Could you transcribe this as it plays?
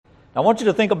Now, I want you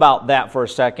to think about that for a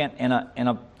second in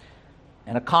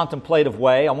a contemplative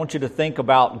way. I want you to think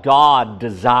about God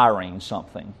desiring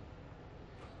something.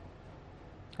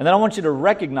 And then I want you to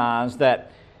recognize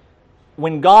that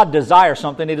when God desires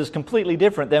something, it is completely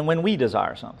different than when we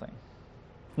desire something.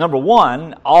 Number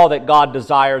one, all that God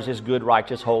desires is good,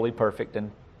 righteous, holy, perfect,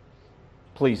 and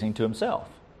pleasing to Himself.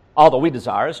 All that we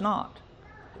desire is not.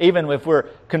 Even if we're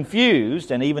confused,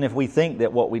 and even if we think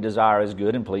that what we desire is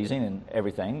good and pleasing and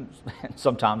everything,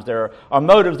 sometimes there are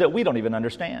motives that we don't even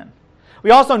understand.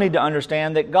 We also need to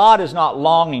understand that God is not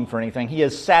longing for anything. He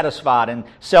is satisfied and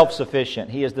self-sufficient.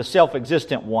 He is the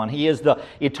self-existent one. He is the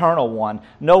eternal one.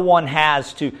 No one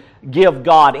has to give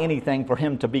God anything for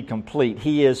Him to be complete.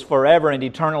 He is forever and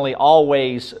eternally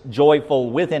always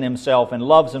joyful within Himself and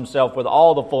loves Himself with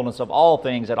all the fullness of all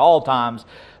things at all times,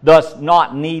 thus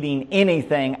not needing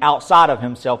anything outside of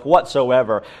Himself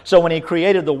whatsoever. So when He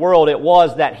created the world, it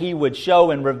was that He would show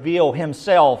and reveal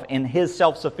Himself in His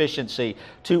self-sufficiency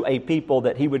to a people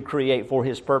that He would create for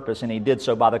His purpose, and He did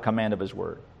so by the command of His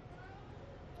Word.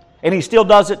 And He still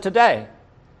does it today.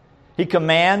 He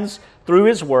commands through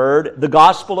His Word the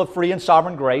gospel of free and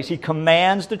sovereign grace. He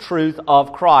commands the truth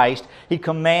of Christ. He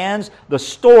commands the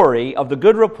story of the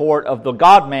good report of the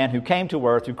God-man who came to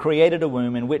earth, who created a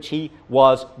womb in which He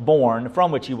was born,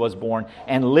 from which He was born,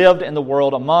 and lived in the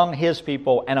world among His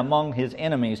people and among His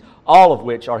enemies, all of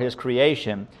which are His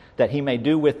creation, that He may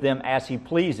do with them as He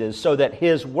pleases, so that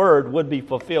His Word would be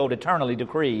fulfilled, eternally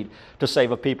decreed, to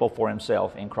save a people for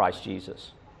Himself in Christ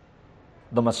Jesus,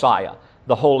 the Messiah,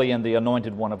 the Holy and the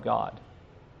Anointed One of God.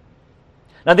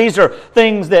 Now, these are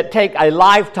things that take a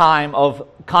lifetime of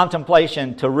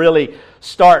contemplation to really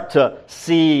start to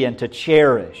see and to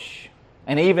cherish.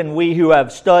 And even we who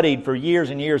have studied for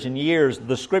years and years and years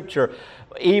the Scripture,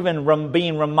 even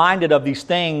being reminded of these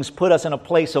things, put us in a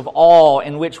place of awe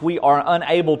in which we are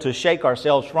unable to shake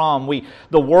ourselves from.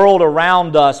 The world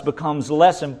around us becomes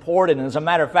less important. And as a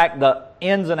matter of fact, the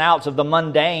ins and outs of the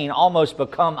mundane almost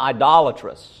become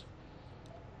idolatrous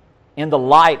in the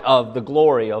light of the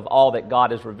glory of all that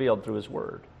God has revealed through His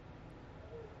Word.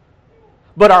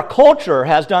 But our culture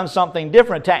has done something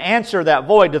different to answer that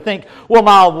void, to think, well,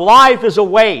 my life is a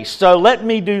waste, so let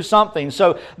me do something.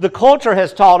 So the culture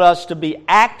has taught us to be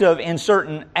active in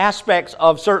certain aspects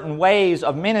of certain ways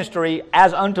of ministry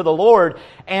as unto the Lord.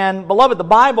 And beloved, the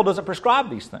Bible doesn't prescribe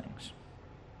these things.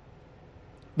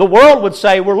 The world would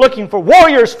say we're looking for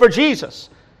warriors for Jesus.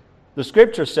 The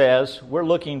Scripture says we're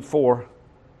looking for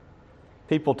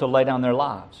people to lay down their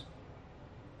lives.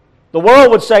 The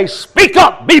world would say, speak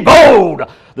up, be bold.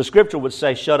 The Scripture would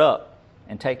say, shut up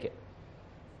and take it.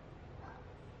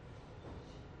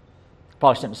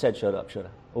 Probably shouldn't have said shut up, should I?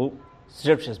 Oh, the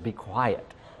Scripture says, be quiet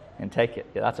and take it.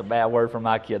 Yeah, that's a bad word for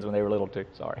my kids when they were little too.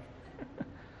 Sorry.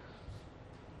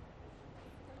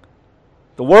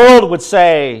 The world would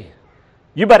say,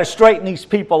 you better straighten these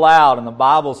people out. And the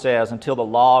Bible says, until the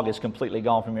log is completely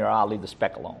gone from your eye, leave the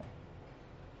speck alone.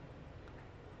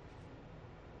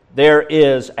 There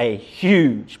is a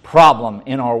huge problem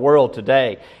in our world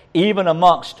today, even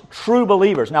amongst true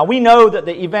believers. Now, we know that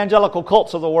the evangelical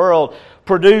cults of the world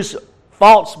produce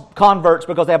false converts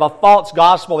because they have a false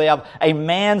gospel. They have a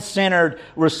man-centered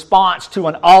response to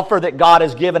an offer that God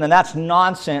has given, and that's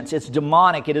nonsense. It's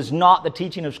demonic. It is not the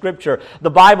teaching of Scripture. The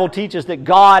Bible teaches that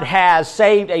God has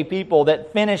saved a people,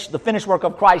 that the finished work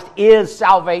of Christ is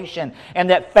salvation, and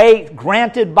that faith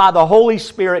granted by the Holy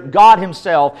Spirit, God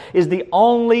Himself, is the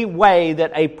only way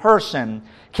that a person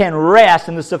can rest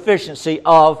in the sufficiency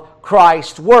of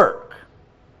Christ's work.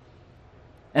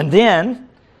 And then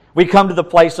we come to the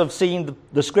place of seeing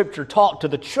the Scripture taught to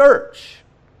the church.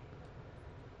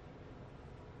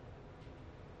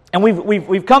 And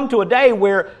we've come to a day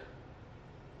where,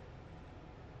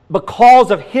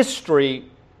 because of history,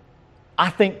 I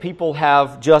think people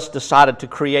have just decided to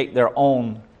create their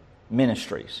own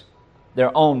ministries,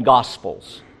 their own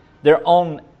gospels, their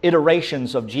own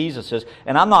iterations of Jesus's.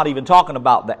 And I'm not even talking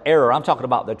about the error. I'm talking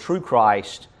about the true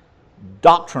Christ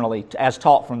doctrinally as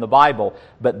taught from the Bible,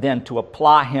 but then to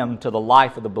apply Him to the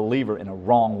life of the believer in a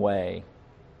wrong way.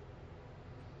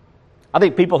 I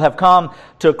think people have come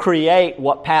to create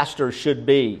what pastors should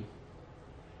be.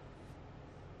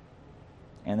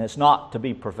 And it's not to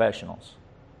be professionals.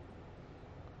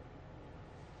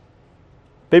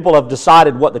 People have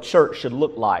decided what the church should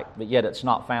look like, but yet it's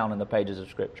not found in the pages of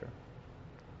Scripture.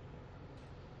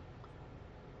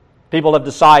 People have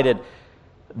decided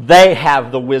they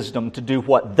have the wisdom to do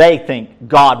what they think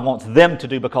God wants them to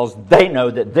do because they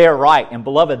know that they're right. And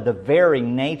beloved, the very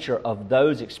nature of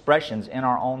those expressions in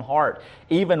our own heart,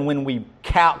 even when we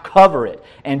cover it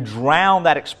and drown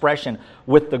that expression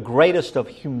with the greatest of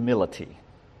humility,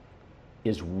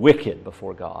 is wicked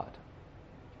before God.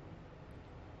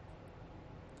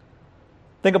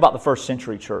 Think about the first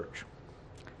century church.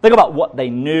 Think about what they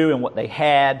knew and what they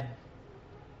had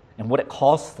and what it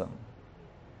cost them.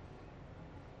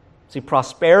 See,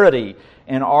 prosperity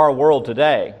in our world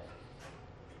today,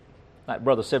 like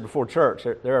Brother said before church,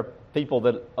 there are people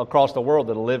that across the world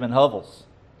that live in hovels.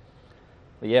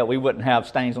 But yeah, we wouldn't have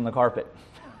stains on the carpet.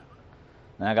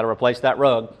 Now I got to replace that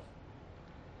rug.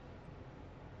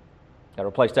 Got to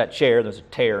replace that chair. There's a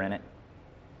tear in it.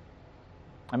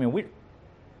 I mean,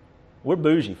 we're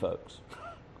bougie folks.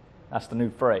 That's the new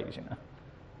phrase, you know.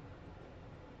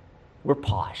 We're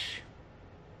posh.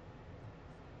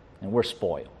 And we're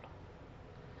spoiled.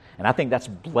 And I think that's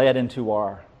bled into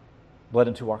our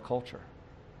culture.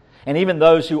 And even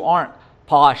those who aren't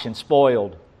posh and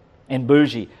spoiled and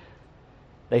bougie,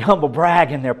 they humble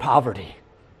brag in their poverty.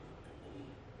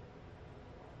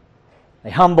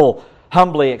 They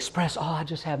humbly express, I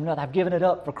just have nothing. I've given it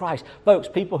up for Christ. Folks,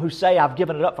 people who say I've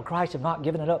given it up for Christ have not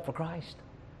given it up for Christ.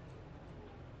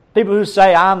 People who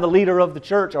say I'm the leader of the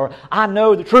church or I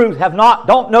know the truth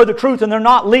don't know the truth, and they're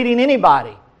not leading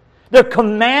anybody. They're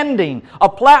commanding a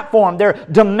platform. They're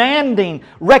demanding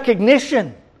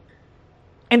recognition.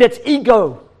 And it's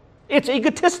ego. It's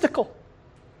egotistical.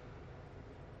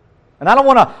 And I don't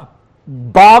want to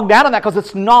bog down on that because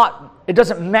it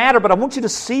doesn't matter, but I want you to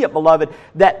see it, beloved,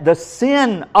 that the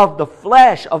sin of the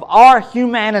flesh, of our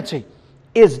humanity,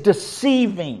 is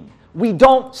deceiving. We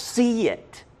don't see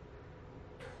it.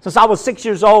 Since I was 6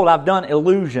 years old, I've done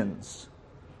illusions,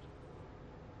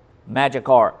 magic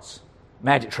arts,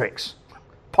 magic tricks,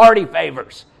 party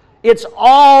favors. It's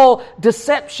all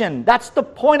deception. That's the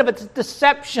point of it. It's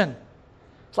deception.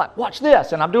 It's like, watch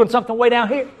this, and I'm doing something way down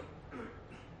here.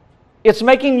 It's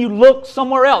making you look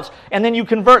somewhere else. And then you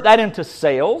convert that into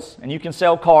sales, and you can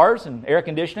sell cars and air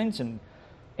conditionings and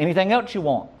anything else you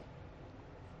want.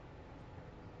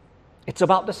 It's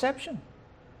about deception.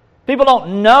 People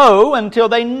don't know until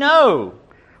they know.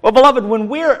 Well, beloved, when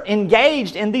we're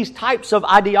engaged in these types of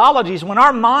ideologies, when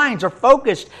our minds are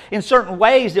focused in certain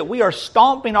ways that we are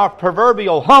stomping our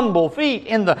proverbial humble feet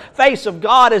in the face of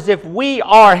God as if we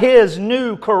are His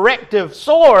new corrective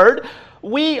sword,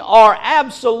 we are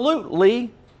absolutely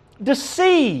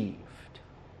deceived.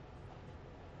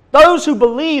 Those who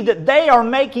believe that they are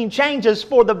making changes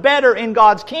for the better in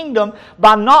God's kingdom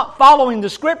by not following the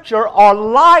Scripture are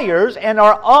liars and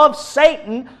are of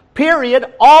Satan,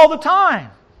 period, all the time.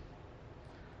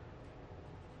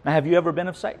 Now, have you ever been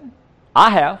of Satan? I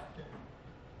have.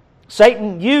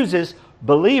 Satan uses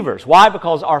believers. Why?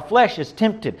 Because our flesh is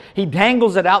tempted. He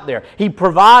dangles it out there. He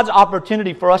provides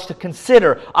opportunity for us to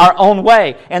consider our own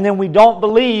way. And then we don't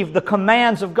believe the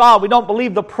commands of God. We don't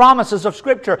believe the promises of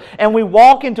Scripture. And we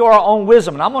walk into our own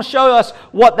wisdom. And I'm going to show us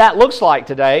what that looks like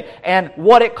today and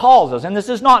what it calls us. And this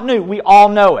is not new. We all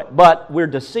know it. But we're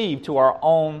deceived to our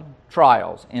own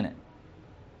trials in it.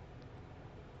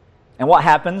 And what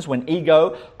happens when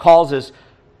ego causes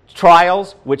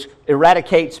trials, which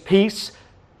eradicates peace?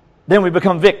 Then we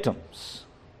become victims.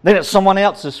 Then it's someone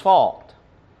else's fault.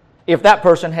 If that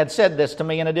person had said this to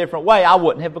me in a different way, I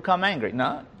wouldn't have become angry.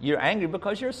 No, you're angry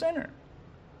because you're a sinner.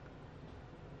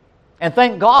 And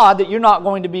thank God that you're not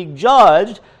going to be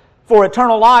judged for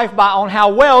eternal life on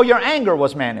how well your anger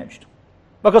was managed.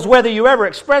 Because whether you ever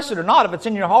express it or not, if it's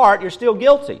in your heart, you're still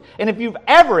guilty. And if you've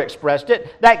ever expressed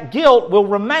it, that guilt will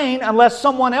remain unless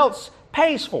someone else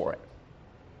pays for it.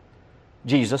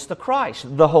 Jesus the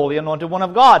Christ, the Holy Anointed One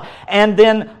of God. And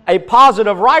then a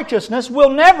positive righteousness will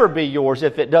never be yours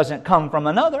if it doesn't come from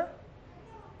another,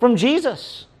 from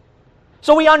Jesus.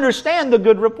 So we understand the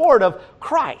good report of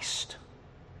Christ.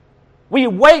 We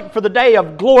wait for the day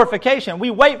of glorification.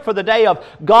 We wait for the day of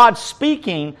God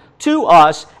speaking to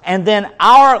us, and then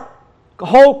our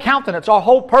whole countenance, our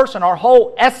whole person, our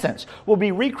whole essence will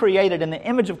be recreated in the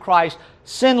image of Christ,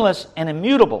 sinless and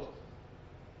immutable.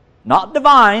 Not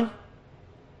divine.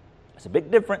 There's a big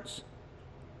difference.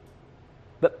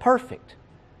 But perfect.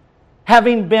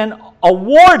 Having been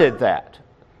awarded that,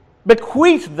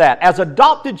 bequeathed that as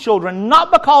adopted children,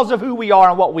 not because of who we are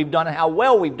and what we've done and how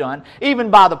well we've done, even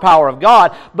by the power of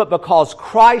God, but because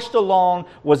Christ alone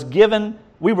was given,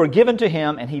 we were given to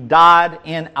Him, and He died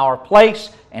in our place,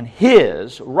 and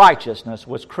His righteousness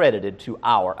was credited to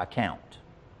our account.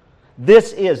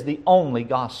 This is the only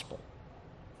gospel.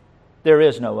 There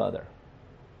is no other.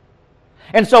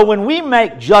 And so when we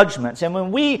make judgments and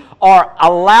when we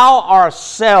allow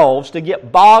ourselves to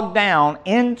get bogged down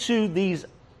into these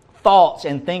thoughts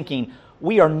and thinking,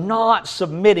 we are not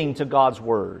submitting to God's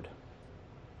Word.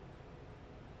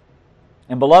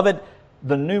 And beloved,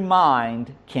 the new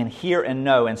mind can hear and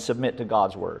know and submit to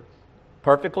God's Word.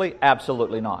 Perfectly?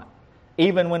 Absolutely not.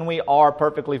 Even when we are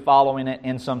perfectly following it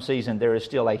in some season, there is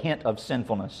still a hint of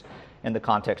sinfulness in the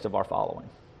context of our following.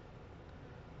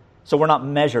 So we're not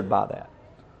measured by that.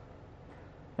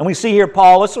 And we see here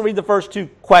Paul, let's read the first two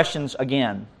questions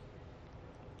again.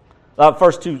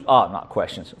 First two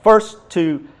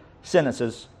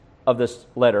sentences of this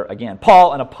letter again.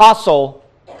 Paul, an apostle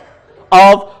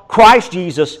of Christ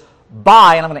Jesus,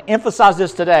 by, and I'm going to emphasize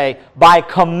this today, by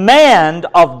command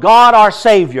of God our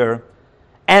Savior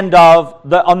and of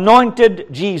the anointed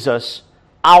Jesus,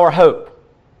 our hope.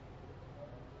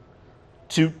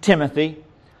 To Timothy,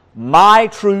 my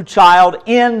true child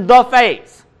in the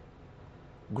faith,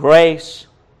 grace,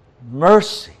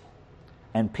 mercy,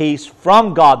 and peace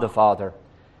from God the Father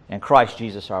and Christ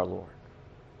Jesus our Lord.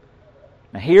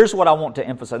 Now here's what I want to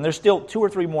emphasize. And there's still 2 or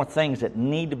 3 more things that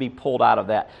need to be pulled out of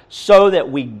that so that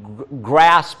we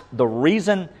grasp the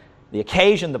reason, the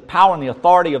occasion, the power, and the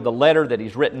authority of the letter that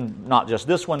he's written, not just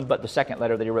this one, but the second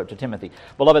letter that he wrote to Timothy.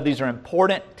 Beloved, these are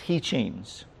important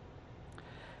teachings,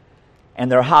 and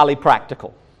they're highly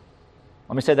practical.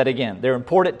 Let me say that again. They're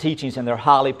important teachings, and they're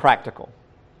highly practical.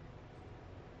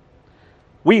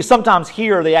 We sometimes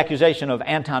hear the accusation of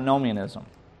antinomianism.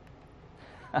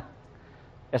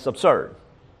 It's absurd.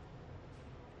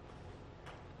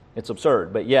 It's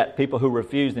absurd, but yet people who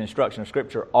refuse the instruction of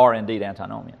Scripture are indeed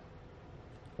antinomian.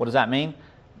 What does that mean?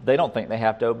 They don't think they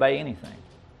have to obey anything.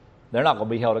 They're not going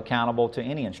to be held accountable to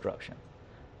any instruction.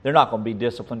 They're not going to be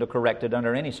disciplined or corrected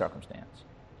under any circumstance.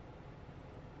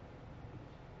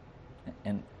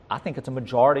 And I think it's a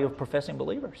majority of professing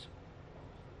believers.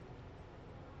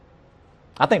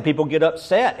 I think people get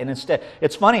upset, and instead,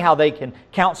 it's funny how they can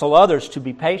counsel others to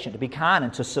be patient, to be kind,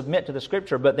 and to submit to the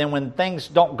Scripture, but then when things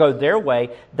don't go their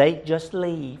way, they just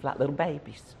leave like little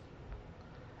babies.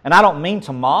 And I don't mean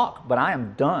to mock, but I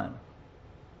am done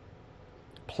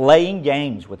playing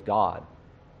games with God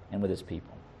and with His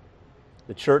people.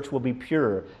 The church will be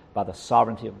pure by the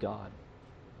sovereignty of God.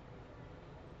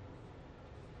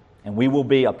 And we will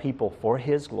be a people for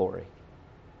His glory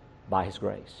by His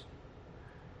grace.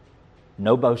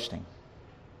 No boasting.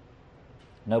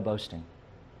 No boasting.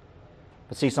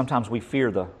 But see, sometimes we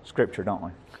fear the Scripture, don't we?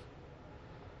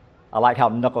 I like how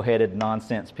knuckleheaded,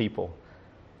 nonsense people,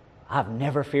 I've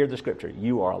never feared the Scripture.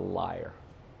 You are a liar.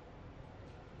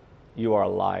 You are a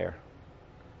liar.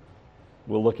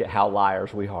 We'll look at how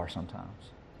liars we are sometimes.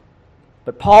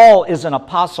 But Paul is an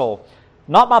apostle,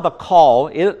 not by the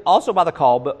call, also by the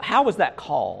call, but how was that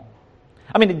call?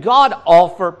 I mean, did God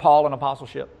offer Paul an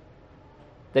apostleship?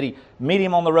 Did He meet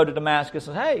him on the road to Damascus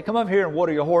and say, hey, come up here and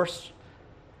water your horse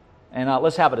and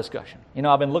let's have a discussion. You know,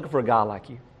 I've been looking for a guy like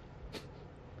you.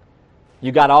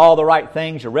 You got all the right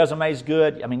things. Your resume's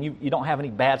good. I mean, you don't have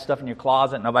any bad stuff in your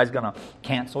closet. Nobody's going to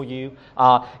cancel you.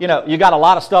 You know, you got a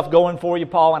lot of stuff going for you,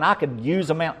 Paul, and I could use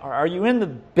them. Are you in the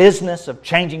business of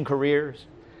changing careers?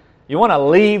 You want to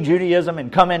leave Judaism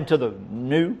and come into the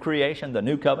new creation, the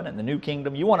new covenant, the new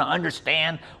kingdom? You want to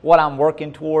understand what I'm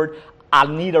working toward? I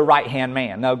need a right-hand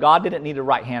man. No, God didn't need a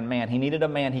right-hand man. He needed a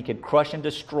man He could crush and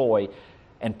destroy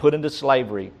and put into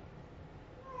slavery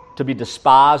to be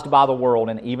despised by the world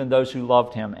and even those who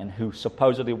loved Him and who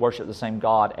supposedly worshiped the same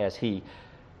God as He,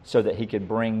 so that He could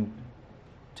bring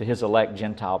to His elect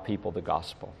Gentile people the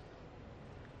gospel.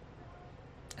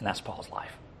 And that's Paul's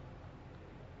life.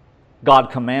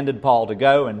 God commanded Paul to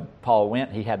go, and Paul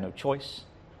went. He had no choice.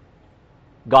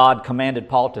 God commanded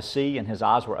Paul to see, and his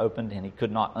eyes were opened, and he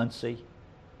could not unsee.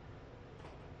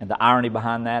 And the irony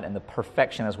behind that and the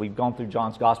perfection, as we've gone through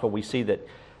John's Gospel, we see that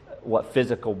what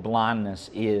physical blindness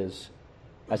is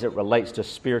as it relates to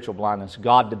spiritual blindness.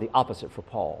 God did the opposite for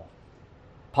Paul.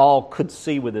 Paul could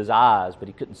see with his eyes, but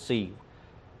he couldn't see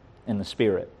in the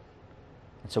Spirit.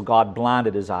 And so God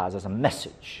blinded his eyes as a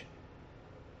message,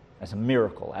 as a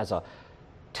miracle, as a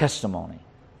testimony.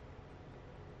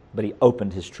 But He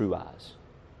opened his true eyes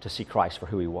to see Christ for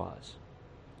who He was.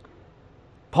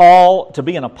 Paul, to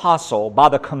be an apostle by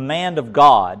the command of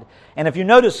God, and if you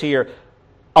notice here,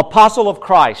 apostle of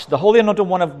Christ, the Holy Anointed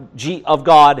One of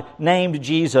God, named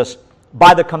Jesus,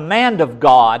 by the command of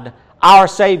God, our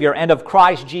Savior, and of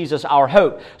Christ Jesus, our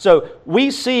hope. So we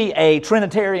see a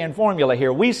Trinitarian formula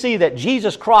here. We see that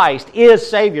Jesus Christ is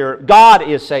Savior, God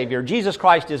is Savior, Jesus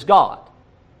Christ is God.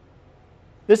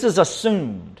 This is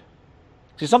assumed.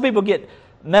 See, some people get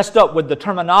messed up with the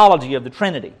terminology of the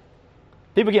Trinity.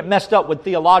 People get messed up with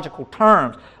theological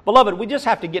terms. Beloved, we just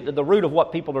have to get to the root of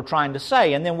what people are trying to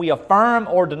say, and then we affirm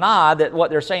or deny that what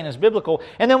they're saying is biblical,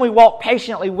 and then we walk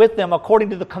patiently with them according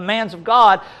to the commands of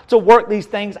God to work these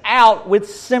things out with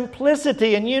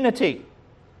simplicity and unity.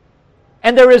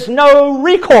 And there is no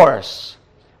recourse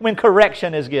when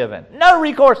correction is given. No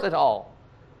recourse at all.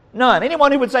 None.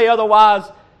 Anyone who would say otherwise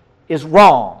is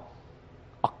wrong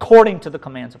according to the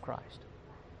commands of Christ.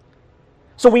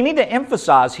 So we need to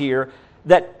emphasize here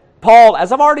that Paul,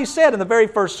 as I've already said in the very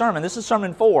first sermon, this is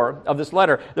sermon 4 of this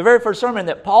letter, the very first sermon,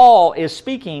 that Paul is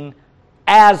speaking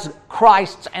as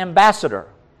Christ's ambassador,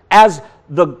 as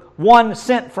the one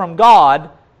sent from God,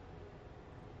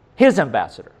 His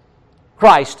ambassador.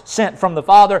 Christ sent from the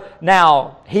Father,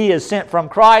 now He is sent from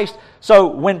Christ. So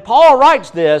when Paul writes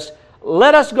this,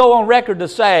 let us go on record to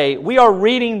say we are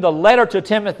reading the letter to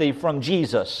Timothy from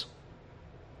Jesus,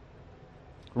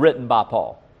 written by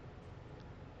Paul.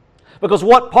 Because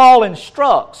what Paul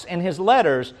instructs in his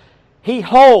letters, he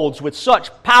holds with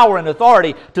such power and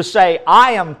authority to say,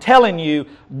 I am telling you,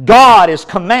 God is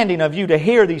commanding of you to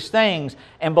hear these things.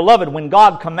 And beloved, when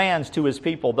God commands to His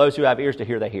people, those who have ears to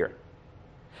hear, they hear.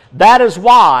 That is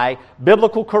why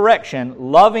biblical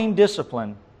correction, loving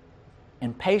discipline,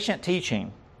 and patient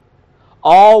teaching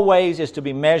always is to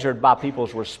be measured by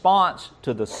people's response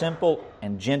to the simple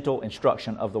and gentle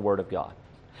instruction of the Word of God.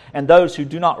 And those who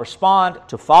do not respond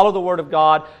to follow the Word of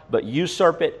God, but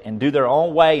usurp it and do their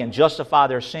own way and justify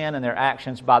their sin and their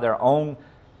actions by their own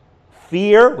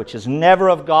fear, which is never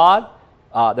of God,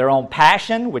 their own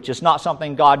passion, which is not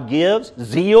something God gives,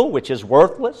 zeal, which is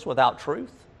worthless without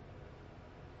truth,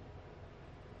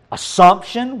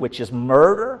 assumption, which is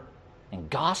murder and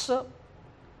gossip.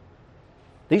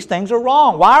 These things are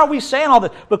wrong. Why are we saying all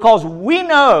this? Because we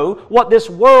know what this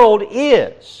world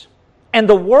is. And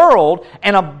the world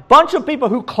and a bunch of people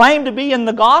who claim to be in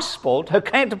the gospel, who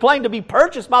claim to be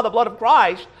purchased by the blood of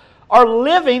Christ, are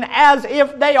living as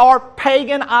if they are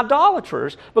pagan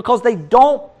idolaters because they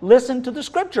don't listen to the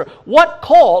Scripture. What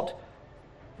cult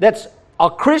that's a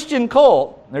Christian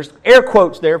cult, there's air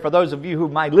quotes there for those of you who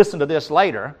might listen to this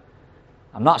later.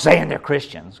 I'm not saying they're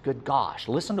Christians. Good gosh,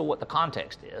 listen to what the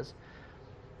context is.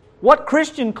 What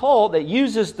Christian cult that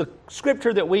uses the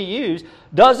Scripture that we use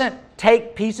doesn't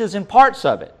take pieces and parts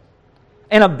of it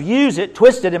and abuse it,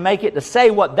 twist it, and make it to say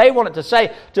what they want it to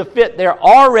say to fit their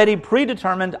already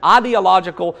predetermined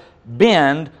ideological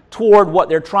bend toward what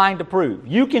they're trying to prove?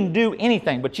 You can do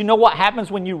anything, but you know what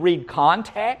happens when you read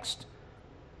context?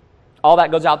 All that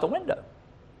goes out the window.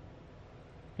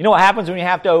 You know what happens when you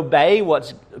have to obey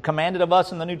what's commanded of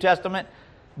us in the New Testament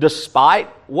despite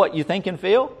what you think and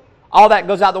feel? All that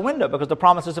goes out the window because the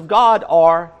promises of God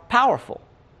are powerful.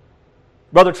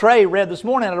 Brother Trey read this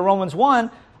morning out of Romans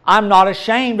 1, I'm not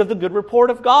ashamed of the good report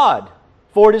of God,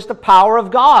 for it is the power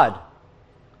of God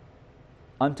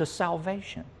unto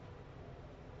salvation.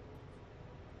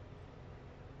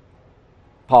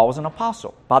 Paul was an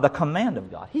apostle by the command of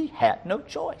God. He had no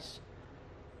choice.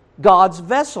 God's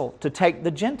vessel to take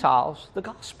the Gentiles the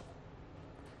gospel.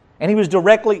 And he was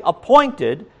directly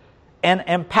appointed and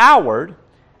empowered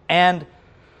and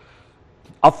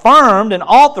affirmed and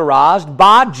authorized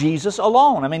by Jesus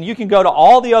alone. I mean, you can go to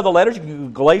all the other letters, you can go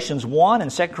to Galatians 1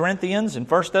 and 2 Corinthians and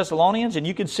 1 Thessalonians, and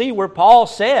you can see where Paul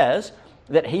says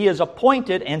that he is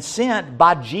appointed and sent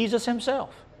by Jesus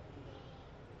Himself.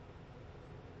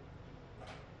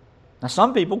 Now,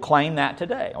 some people claim that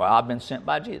today. Well, I've been sent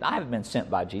by Jesus. I haven't been sent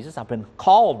by Jesus. I've been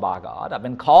called by God. I've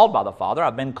been called by the Father.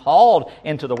 I've been called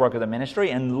into the work of the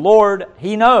ministry. And Lord,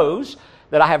 He knows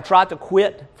that I have tried to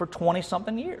quit for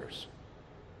 20-something years.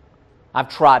 I've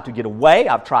tried to get away.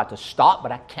 I've tried to stop,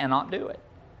 but I cannot do it.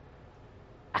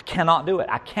 I cannot do it.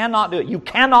 I cannot do it. You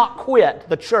cannot quit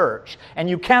the church and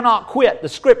you cannot quit the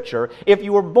Scripture if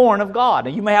you were born of God.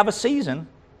 Now, you may have a season.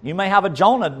 You may have a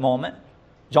Jonah moment.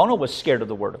 Jonah was scared of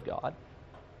the Word of God.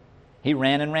 He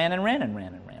ran and ran and ran and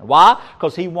ran and ran. Why?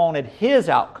 Because he wanted his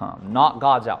outcome, not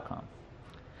God's outcome.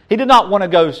 He did not want to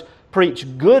go preach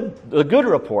the good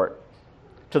report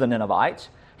to the Ninevites.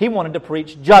 He wanted to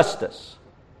preach justice.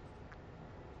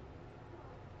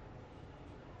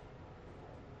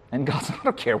 And God said, I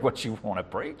don't care what you want to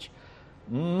preach.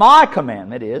 My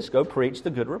commandment is go preach the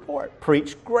good report.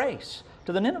 Preach grace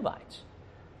to the Ninevites.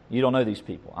 You don't know these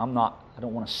people. I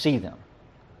don't want to see them.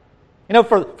 You know,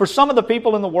 for some of the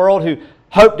people in the world who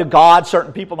hope to God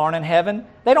certain people aren't in heaven,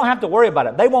 they don't have to worry about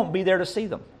it. They won't be there to see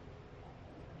them.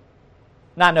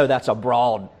 Now, I know that's a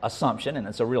broad assumption, and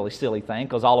it's a really silly thing,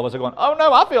 because all of us are going, oh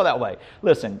no, I feel that way.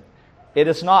 Listen, it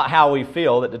is not how we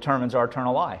feel that determines our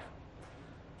eternal life.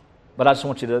 But I just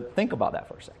want you to think about that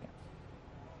for a second.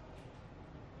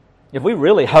 If we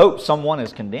really hope someone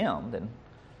is condemned, then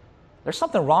there's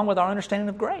something wrong with our understanding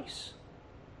of grace.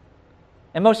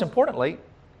 And most importantly,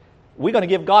 we're going to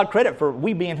give God credit for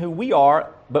we being who we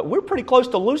are, but we're pretty close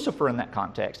to Lucifer in that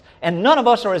context. And none of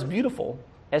us are as beautiful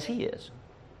as he is.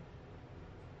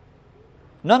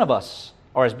 None of us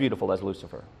are as beautiful as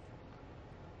Lucifer.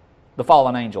 The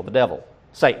fallen angel, the devil,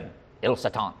 Satan, El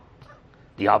Satan,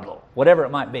 Diablo, whatever it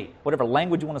might be, whatever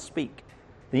language you want to speak,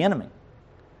 the enemy,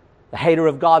 the hater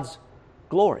of God's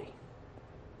glory.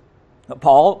 But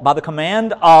Paul, by the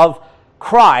command of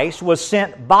Christ, was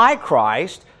sent by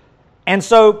Christ, and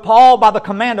so Paul, by the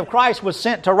command of Christ, was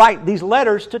sent to write these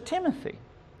letters to Timothy.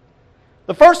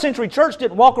 The first century church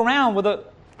didn't walk around with a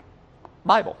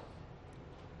Bible.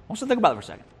 I want you to think about it for a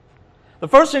second. The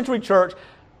first century church,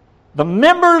 the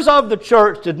members of the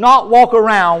church did not walk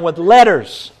around with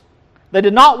letters. They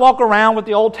did not walk around with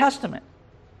the Old Testament.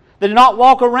 They did not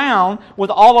walk around with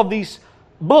all of these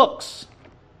books.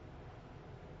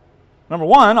 Number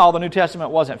one, all the New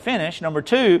Testament wasn't finished. Number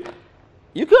two,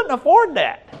 you couldn't afford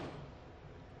that.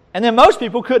 And then most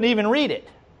people couldn't even read it.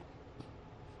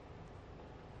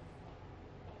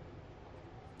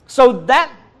 So that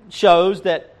shows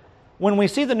that when we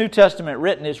see the New Testament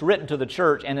written, it's written to the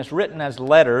church, and it's written as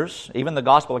letters. Even the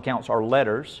gospel accounts are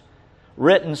letters,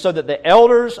 written so that the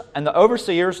elders and the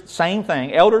overseers, same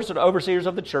thing, elders and overseers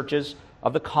of the churches,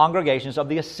 of the congregations, of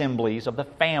the assemblies, of the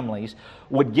families,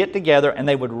 would get together and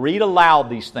they would read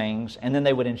aloud these things, and then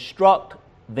they would instruct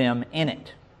them in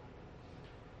it.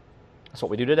 That's what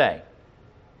we do today.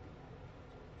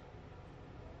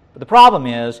 But the problem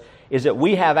is that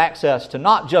we have access to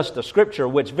not just the Scripture,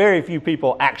 which very few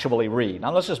people actually read.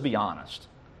 Now let's just be honest.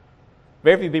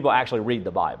 Very few people actually read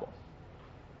the Bible.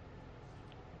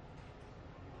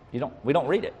 We don't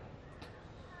read it.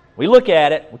 We look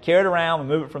at it, we carry it around, we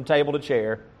move it from table to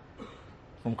chair,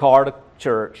 from car to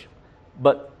church,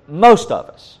 but most of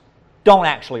us don't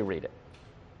actually read it.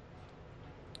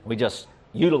 We just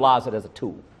utilize it as a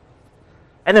tool.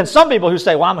 And then some people who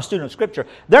say, well, I'm a student of Scripture,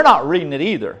 they're not reading it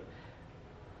either.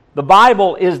 The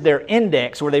Bible is their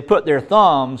index where they put their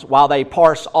thumbs while they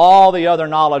parse all the other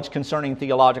knowledge concerning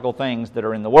theological things that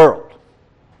are in the world.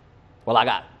 Well,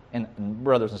 and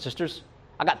brothers and sisters,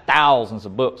 I got thousands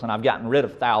of books, and I've gotten rid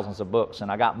of thousands of books,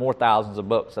 and I got more thousands of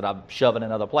books that I'm shoving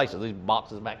in other places. These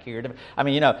boxes back here. I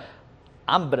mean,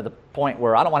 I'm at the point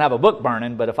where I don't want to have a book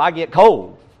burning, but if I get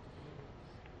cold,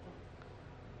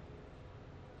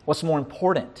 what's more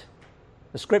important?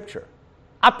 The Scripture.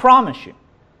 I promise you,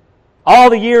 all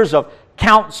the years of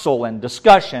counsel and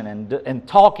discussion and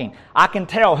talking, I can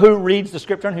tell who reads the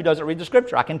Scripture and who doesn't read the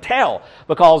Scripture. I can tell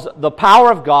because the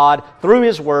power of God through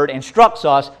His Word instructs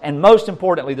us, and most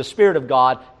importantly, the Spirit of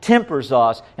God tempers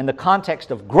us in the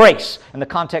context of grace, in the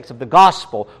context of the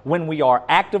gospel, when we are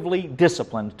actively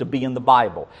disciplined to be in the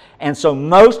Bible. And so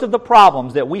most of the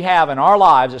problems that we have in our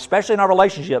lives, especially in our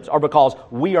relationships, are because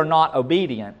we are not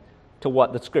obedient to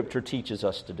what the Scripture teaches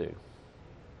us to do.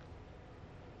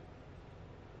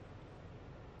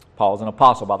 Paul is an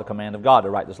apostle by the command of God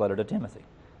to write this letter to Timothy,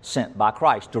 sent by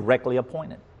Christ, directly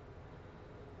appointed.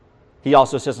 He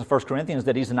also says in 1 Corinthians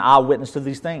that he's an eyewitness to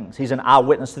these things. He's an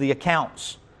eyewitness to the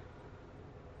accounts.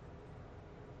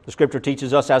 The Scripture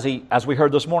teaches us, as we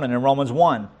heard this morning in Romans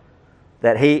 1,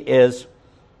 that he is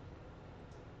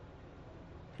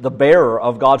the bearer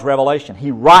of God's revelation.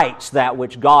 He writes that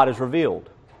which God has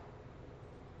revealed.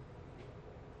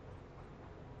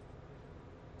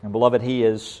 And beloved, he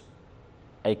is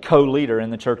a co-leader in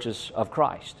the churches of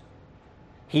Christ.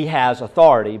 He has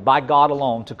authority by God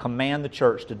alone to command the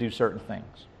church to do certain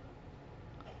things.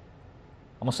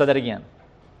 I'm going to say that again.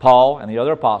 Paul and the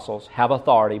other apostles have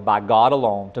authority by God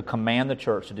alone to command the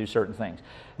church to do certain things.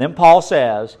 Then Paul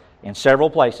says in several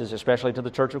places, especially to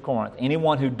the church of Corinth,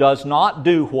 anyone who does not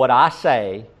do what I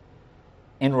say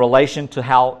in relation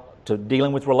to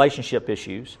dealing with relationship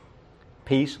issues,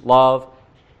 peace, love,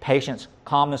 patience,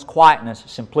 calmness, quietness,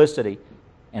 simplicity,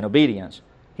 and obedience,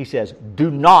 he says, do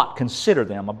not consider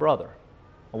them a brother.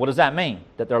 Well, what does that mean?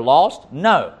 That they're lost?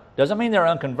 No. Doesn't mean they're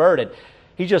unconverted.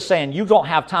 He's just saying you don't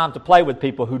have time to play with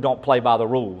people who don't play by the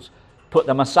rules. Put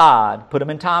them aside, put them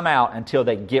in time out until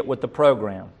they get with the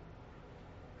program.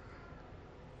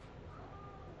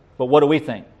 But what do we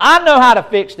think? I know how to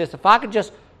fix this. If I could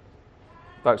just...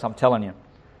 Folks, I'm telling you,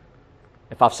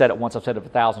 if I've said it once, I've said it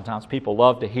 1,000 times, people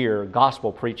love to hear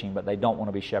gospel preaching, but they don't want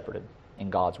to be shepherded in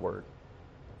God's Word.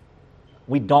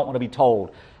 We don't want to be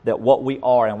told that what we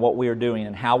are and what we are doing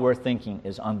and how we're thinking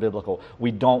is unbiblical.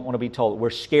 We don't want to be told. We're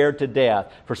scared to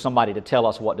death for somebody to tell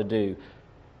us what to do.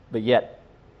 But yet,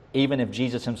 even if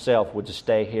Jesus Himself would just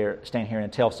stand here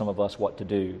and tell some of us what to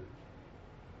do,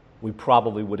 we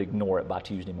probably would ignore it by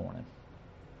Tuesday morning.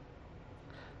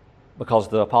 Because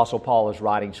the Apostle Paul is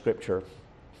writing Scripture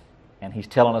and he's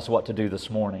telling us what to do this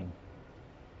morning.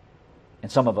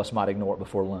 And some of us might ignore it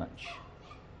before lunch.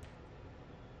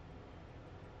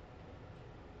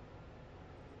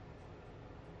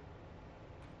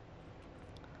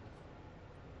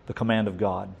 The command of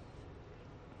God.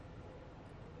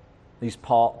 These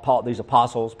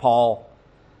apostles, Paul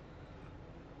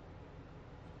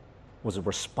was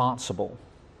responsible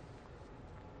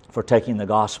for taking the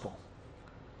gospel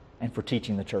and for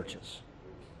teaching the churches.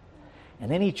 And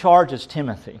then he charges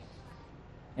Timothy,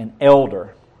 an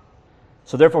elder.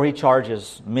 So therefore he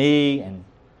charges me and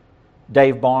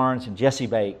Dave Barnes and Jesse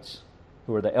Bates,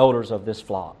 who are the elders of this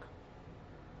flock,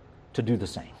 to do the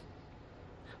same.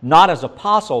 Not as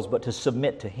apostles, but to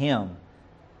submit to him,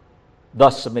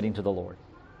 thus submitting to the Lord.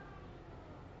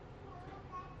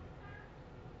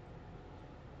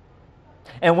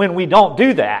 And when we don't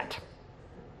do that,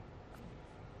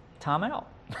 time out.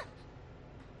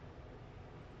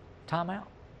 Time out.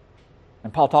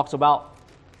 And Paul talks about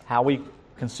how we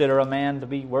consider a man to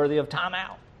be worthy of time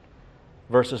out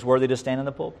versus worthy to stand in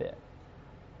the pulpit.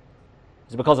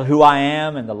 Is it because of who I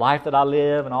am and the life that I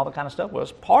live and all that kind of stuff? Well,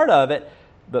 it's part of it,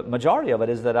 but majority of it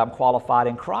is that I'm qualified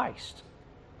in Christ.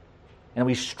 And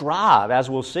we strive, as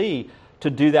we'll see, to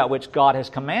do that which God has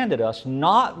commanded us,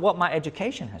 not what my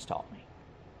education has taught me.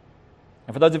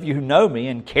 And for those of you who know me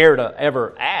and care to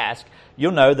ever ask,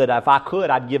 you'll know that if I could,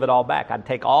 I'd give it all back. I'd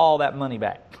take all that money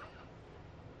back.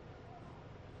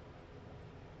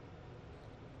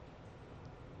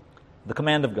 The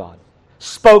command of God,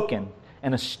 spoken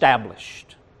and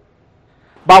established,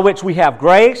 by which we have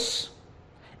grace,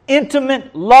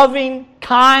 intimate, loving,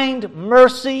 kind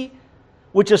mercy,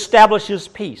 which establishes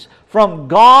peace. From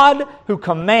God who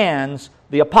commands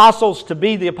the apostles to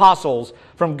be the apostles,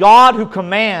 from God who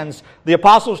commands the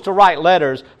apostles to write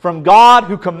letters, from God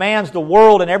who commands the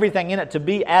world and everything in it to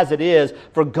be as it is,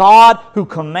 for God who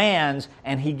commands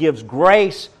and He gives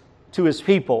grace to His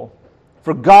people,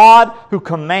 for God who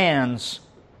commands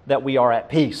that we are at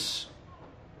peace.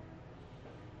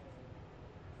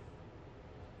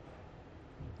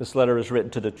 This letter is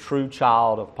written to the true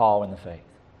child of Paul in the faith.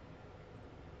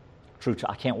 True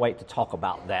child. I can't wait to talk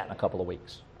about that in a couple of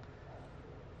weeks.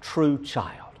 True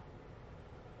child.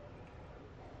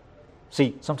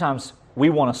 See, sometimes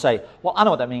we want to say, well, I know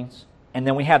what that means. And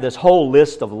then we have this whole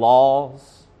list of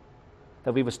laws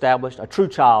that we've established. A true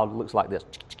child looks like this.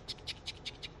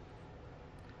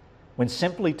 When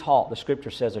simply taught, the Scripture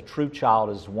says a true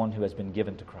child is one who has been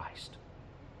given to Christ.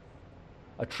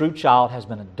 A true child has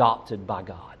been adopted by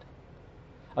God.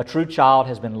 A true child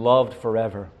has been loved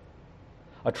forever.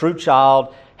 A true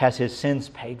child has his sins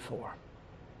paid for.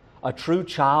 A true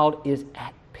child is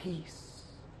at peace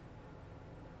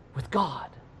with God.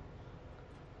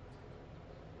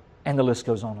 And the list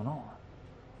goes on and on.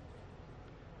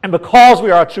 And because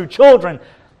we are true children,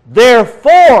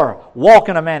 therefore walk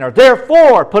in a manner.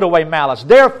 Therefore put away malice.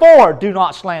 Therefore do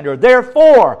not slander.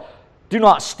 Therefore do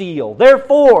not steal.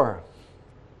 Therefore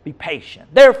be patient.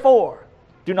 Therefore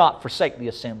do not forsake the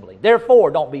assembly.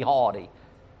 Therefore don't be haughty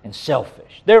and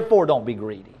selfish. Therefore don't be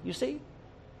greedy. You see?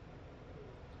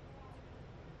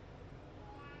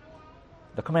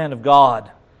 The command of God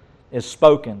is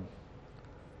spoken.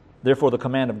 Therefore the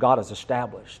command of God is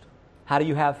established. How do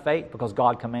you have faith? Because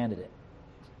God commanded it.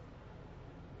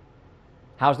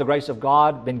 How's the grace of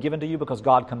God been given to you? Because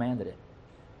God commanded it.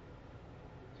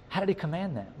 How did He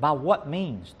command that? By what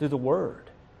means? Through the Word.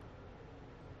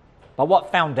 By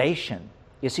what foundation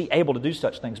is He able to do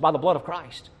such things? By the blood of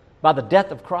Christ. By the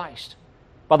death of Christ.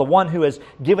 By the one who has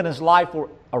given His life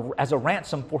as a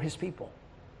ransom for His people.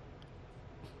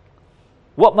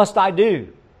 What must I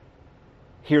do?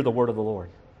 Hear the word of the Lord.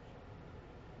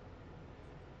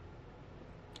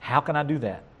 How can I do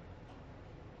that?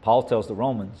 Paul tells the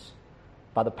Romans,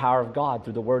 by the power of God,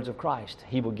 through the words of Christ,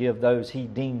 He will give those He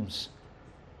deems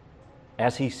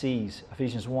as He sees,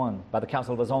 Ephesians 1, by the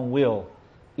counsel of His own will,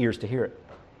 ears to hear it.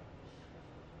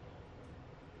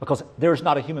 Because there is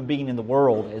not a human being in the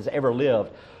world that has ever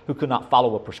lived who could not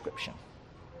follow a prescription.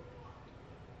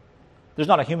 There's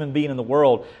not a human being in the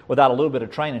world without a little bit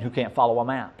of training who can't follow a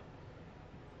map.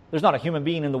 There's not a human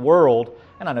being in the world,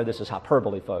 and I know this is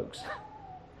hyperbole, folks.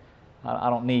 I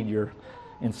don't need your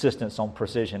insistence on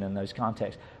precision in those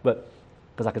contexts, but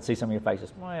because I could see some of your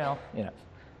faces. Well, it's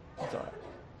all right.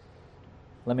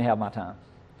 Let me have my time.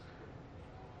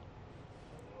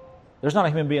 There's not a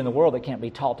human being in the world that can't be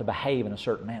taught to behave in a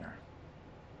certain manner.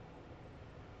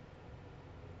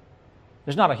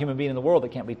 There's not a human being in the world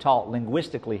that can't be taught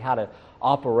linguistically how to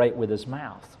operate with his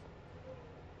mouth.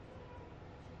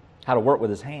 how to work with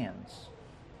his hands.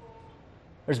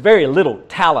 There's very little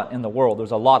talent in the world.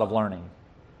 There's a lot of learning.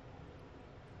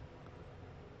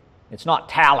 It's not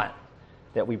talent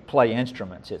that we play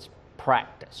instruments. It's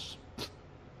practice.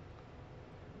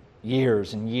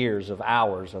 Years and years of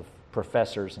hours of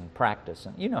professors and practice.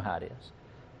 And you know how it is.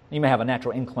 You may have a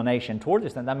natural inclination toward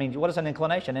this thing. That means, what is an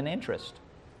inclination? An interest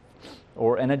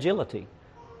or an agility.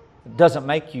 It doesn't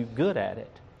make you good at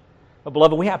it. But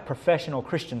beloved, we have professional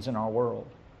Christians in our world.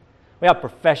 We have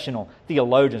professional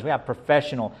theologians. We have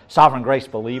professional sovereign grace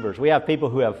believers. We have people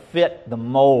who have fit the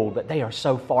mold, but they are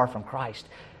so far from Christ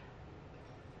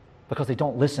because they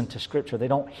don't listen to Scripture. They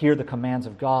don't hear the commands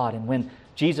of God. And when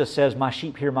Jesus says, "My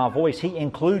sheep hear my voice," He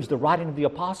includes the writing of the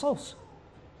apostles.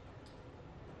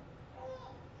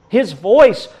 His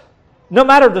voice, no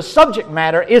matter the subject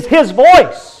matter, is His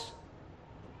voice.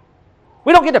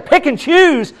 We don't get to pick and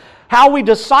choose how we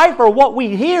decipher what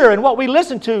we hear and what we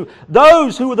listen to,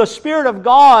 those who the Spirit of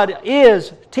God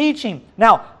is teaching.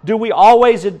 Now, do we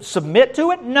always submit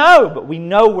to it? No, but we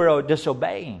know we're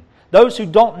disobeying. Those who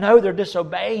don't know they're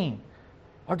disobeying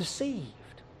are deceived.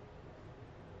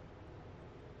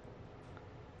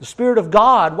 The Spirit of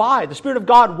God, why? The Spirit of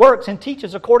God works and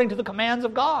teaches according to the commands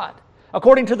of God,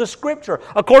 according to the Scripture,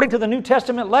 according to the New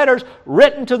Testament letters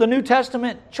written to the New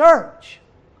Testament church.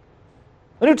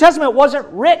 The New Testament wasn't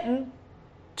written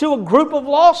to a group of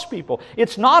lost people.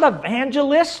 It's not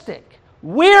evangelistic.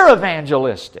 We're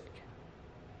evangelistic.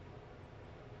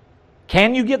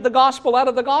 Can you get the gospel out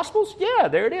of the Gospels? Yeah,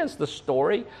 there it is, the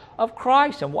story of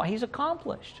Christ and what He's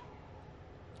accomplished.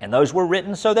 And those were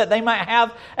written so that they might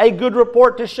have a good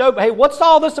report to show, hey, what's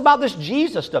all this about this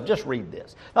Jesus stuff? Just read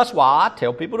this. That's why I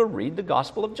tell people to read the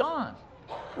Gospel of John.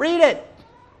 Read it.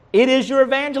 It is your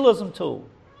evangelism tool.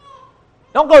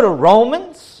 Don't go to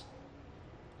Romans.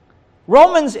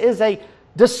 Romans is a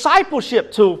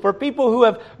discipleship tool for people who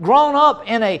have grown up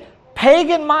in a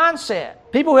pagan mindset,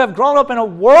 people who have grown up in a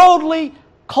worldly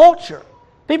culture,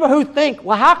 people who think,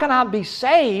 well, how can I be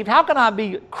saved? How can I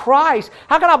be Christ?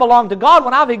 How can I belong to God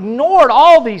when I've ignored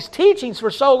all these teachings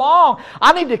for so long?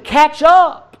 I need to catch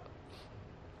up.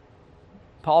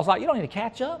 Paul's like, you don't need to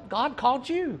catch up. God called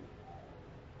you.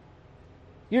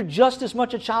 You're just as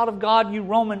much a child of God, you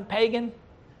Roman pagan,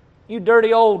 you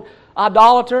dirty old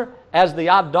idolater, as the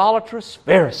idolatrous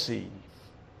Pharisee.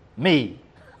 Me.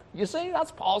 You see,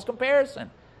 that's Paul's comparison.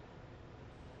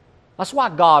 That's why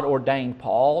God ordained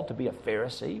Paul to be a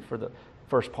Pharisee for the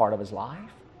first part of his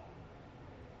life,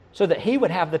 so that he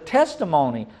would have the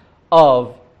testimony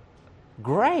of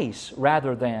grace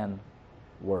rather than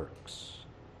works.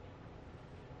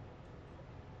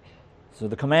 So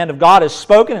the command of God is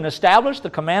spoken and established. The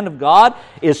command of God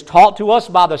is taught to us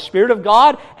by the Spirit of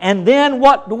God. And then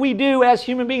what do we do as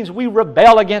human beings? We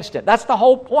rebel against it. That's the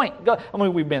whole point. I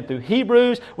mean, we've been through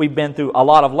Hebrews. We've been through a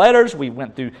lot of letters. We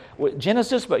went through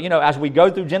Genesis. But, as we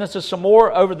go through Genesis some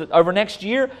more over next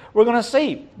year, we're going to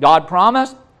see God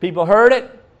promised. People heard it.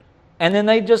 And then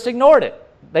they just ignored it.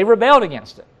 They rebelled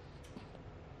against it.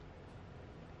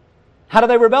 How did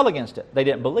they rebel against it? They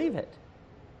didn't believe it.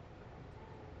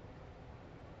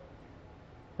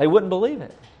 They wouldn't believe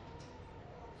it.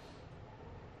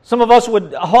 Some of us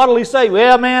would haughtily say,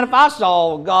 well, man, if I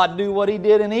saw God do what He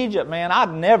did in Egypt, man,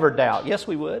 I'd never doubt. Yes,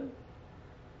 we would.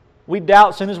 We'd doubt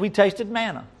as soon as we tasted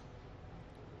manna.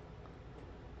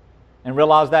 And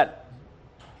realized that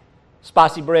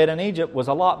spicy bread in Egypt was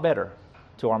a lot better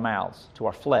to our mouths, to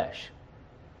our flesh.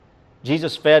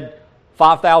 Jesus fed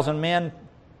 5,000 men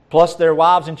plus their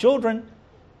wives and children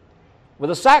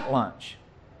with a sack lunch.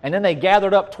 And then they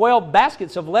gathered up 12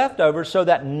 baskets of leftovers so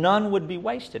that none would be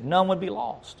wasted, none would be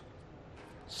lost,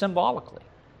 symbolically.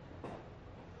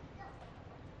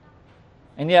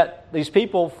 And yet these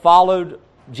people followed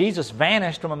Jesus,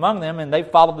 vanished from among them, and they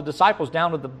followed the disciples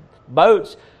down to the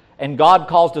boats, and God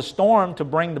caused a storm to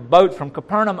bring the boats from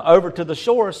Capernaum over to the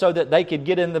shore so that they could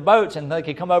get in the boats and they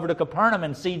could come over to Capernaum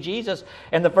and see Jesus.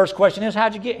 And the first question is,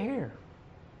 how'd you get here?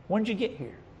 When did you get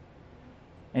here?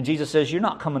 And Jesus says, you're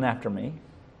not coming after me.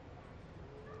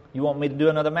 You want me to do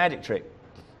another magic trick?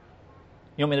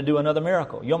 You want me to do another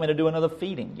miracle? You want me to do another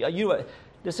feeding?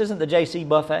 This isn't the JC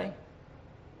buffet.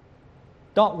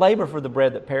 Don't labor for the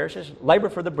bread that perishes. Labor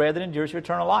for the bread that endures to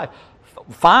eternal life.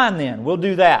 Fine then, we'll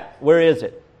do that. Where is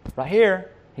it? Right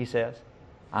here, He says.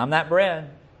 I'm that bread.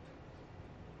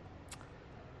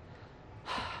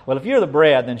 Well, if you're the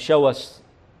bread, then show us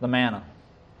the manna.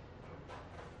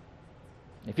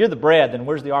 If you're the bread, then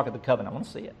where's the Ark of the Covenant? I want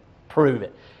to see it. Prove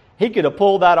it. He could have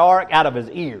pulled that ark out of his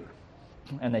ear,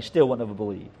 and they still wouldn't have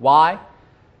believed. Why?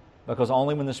 Because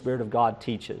only when the Spirit of God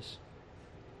teaches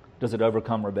does it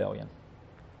overcome rebellion.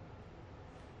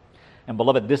 And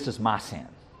beloved, this is my sin.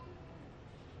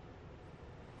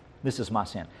 This is my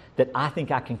sin. That I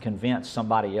think I can convince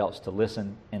somebody else to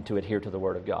listen and to adhere to the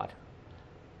Word of God.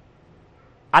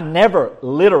 I never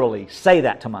literally say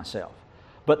that to myself.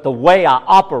 But the way I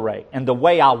operate and the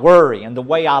way I worry and the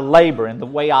way I labor and the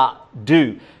way I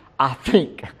do, I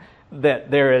think that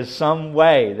there is some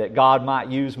way that God might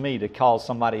use me to cause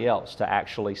somebody else to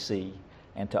actually see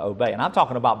and to obey. And I'm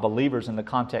talking about believers in the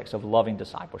context of loving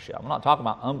discipleship. I'm not talking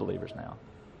about unbelievers now.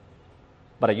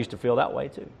 But I used to feel that way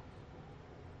too.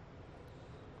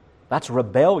 That's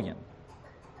rebellion.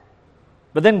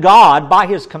 But then God, by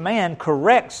His command,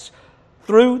 corrects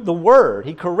through the Word.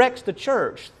 He corrects the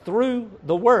church through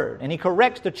the Word. And He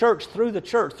corrects the church, through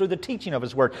the teaching of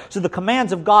His Word. So the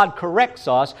commands of God corrects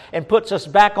us and puts us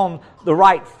back on the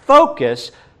right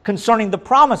focus concerning the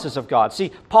promises of God.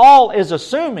 See, Paul is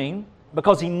assuming,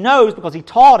 because he knows, because he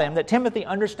taught him, that Timothy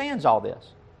understands all this.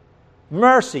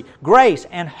 Mercy, grace,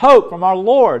 and hope from our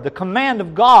Lord, the command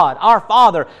of God, our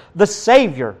Father, the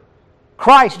Savior,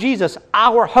 Christ Jesus,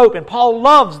 our hope. And Paul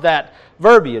loves that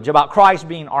verbiage about Christ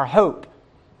being our hope.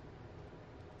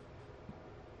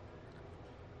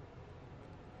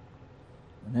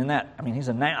 And then he's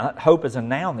a noun. Hope is a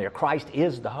noun there. Christ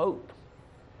is the hope.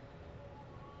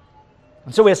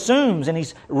 And so he assumes, and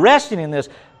he's resting in this,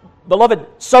 beloved,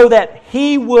 so that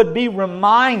he would be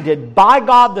reminded by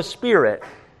God the Spirit.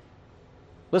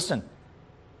 Listen,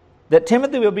 that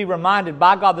Timothy will be reminded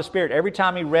by God the Spirit every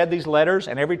time he read these letters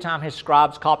and every time his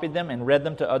scribes copied them and read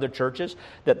them to other churches,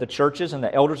 that the churches and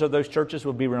the elders of those churches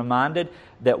will be reminded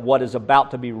that what is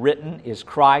about to be written is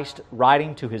Christ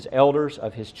writing to His elders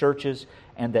of His churches,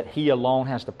 and that He alone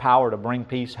has the power to bring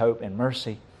peace, hope, and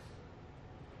mercy.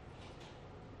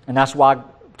 And that's why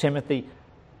Paul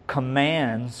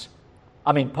commands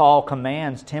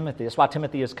Timothy. That's why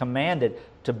Timothy is commanded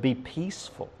to be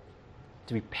peaceful,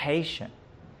 to be patient,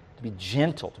 to be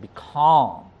gentle, to be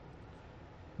calm.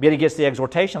 Yet he gets the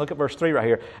exhortation. Look at verse 3 right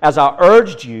here. As I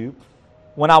urged you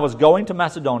when I was going to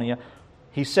Macedonia,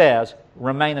 he says,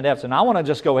 remain at Ephesus. And I want to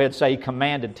just go ahead and say he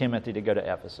commanded Timothy to go to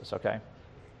Ephesus, okay?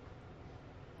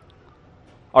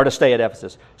 Or to stay at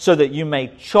Ephesus, so that you may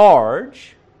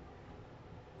charge.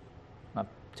 Now,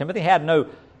 Timothy had no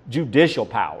judicial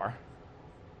power,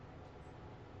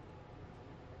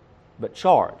 but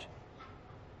charge.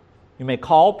 You may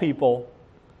call people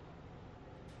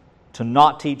to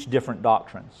not teach different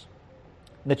doctrines.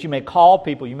 That you may call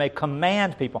people, you may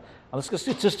command people. Now, let's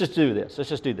just do this. Let's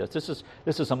just do this.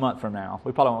 This is a month from now.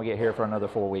 We probably won't get here for another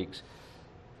 4 weeks.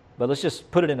 But let's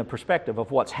just put it in the perspective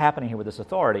of what's happening here with this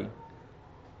authority.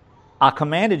 I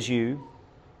commanded you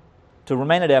to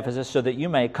remain at Ephesus so that you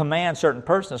may command certain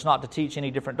persons not to teach any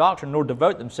different doctrine, nor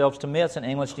devote themselves to myths and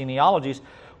English genealogies,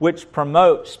 which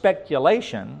promote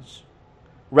speculations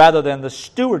rather than the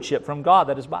stewardship from God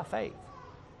that is by faith.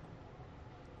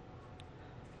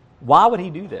 Why would he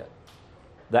do that?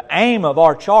 The aim of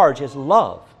our charge is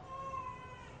love.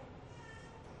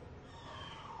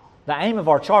 The aim of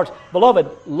our charge, beloved,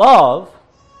 love,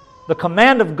 the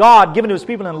command of God given to His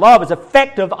people in love, is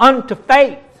effective unto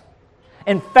faith.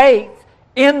 And faith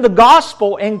in the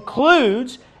gospel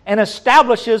includes and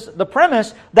establishes the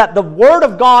premise that the Word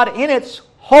of God in its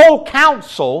whole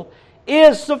counsel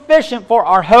is sufficient for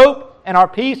our hope and our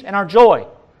peace and our joy.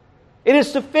 It is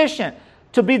sufficient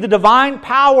to be the divine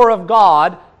power of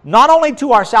God, not only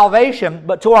to our salvation,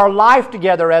 but to our life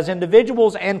together as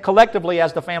individuals and collectively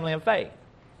as the family of faith.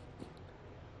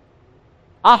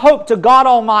 I hope to God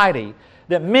Almighty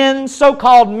that men,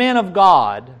 so-called men of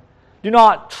God, do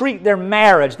not treat their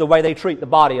marriage the way they treat the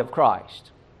body of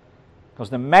Christ. Because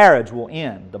the marriage will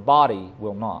end, the body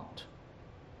will not.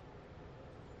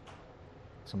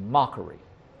 It's a mockery.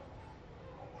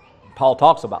 Paul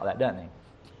talks about that, doesn't he?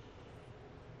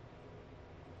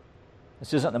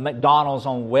 This isn't the McDonald's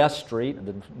on West Street,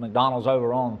 the McDonald's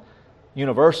over on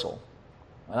Universal.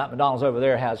 Well, that McDonald's over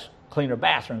there has cleaner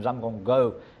bathrooms. I'm going to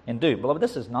go and do. Beloved,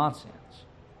 this is nonsense.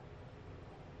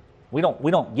 We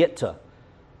don't get to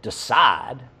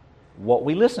decide what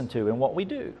we listen to and what we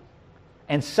do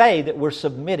and say that we're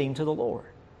submitting to the Lord.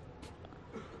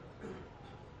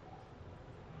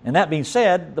 And that being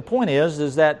said, the point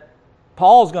is that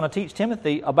Paul's going to teach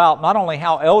Timothy about not only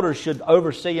how elders should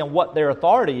oversee and what their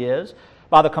authority is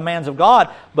by the commands of God,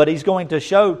 but he's going to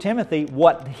show Timothy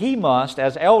what he must,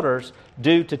 as elders,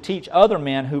 do to teach other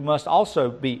men who must also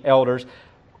be elders,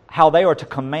 how they are to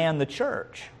command the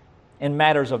church in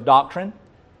matters of doctrine,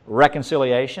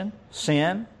 reconciliation,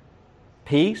 sin,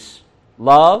 peace,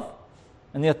 love,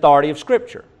 and the authority of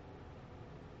Scripture.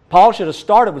 Paul should have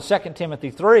started with 2 Timothy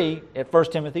 3 at 1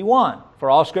 Timothy 1. For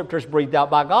all Scripture is breathed out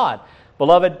by God.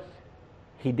 Beloved,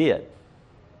 He did.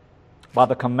 By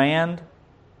the command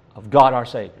of God our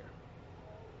Savior.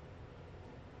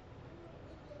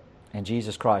 And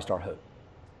Jesus Christ our hope.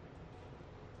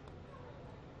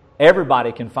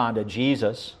 Everybody can find a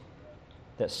Jesus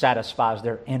that satisfies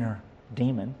their inner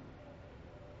demon.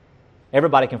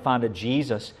 Everybody can find a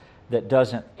Jesus that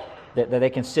they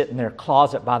can sit in their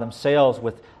closet by themselves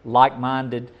with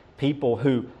like-minded people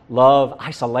who love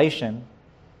isolation.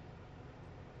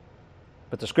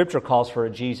 But the Scripture calls for a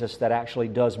Jesus that actually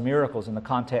does miracles in the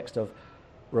context of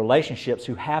relationships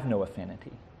who have no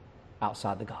affinity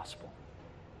outside the gospel.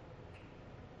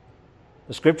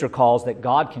 The Scripture calls that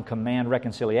God can command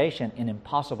reconciliation in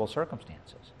impossible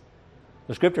circumstances.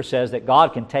 The Scripture says that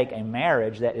God can take a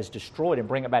marriage that is destroyed and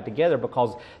bring it back together,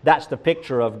 because that's the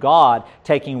picture of God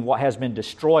taking what has been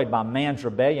destroyed by man's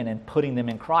rebellion and putting them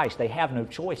in Christ. They have no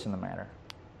choice in the matter.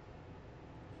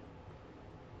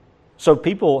 So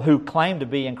people who claim to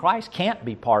be in Christ can't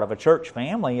be part of a church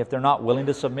family if they're not willing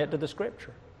to submit to the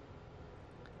Scripture.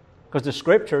 Because the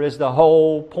Scripture is the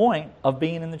whole point of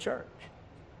being in the church.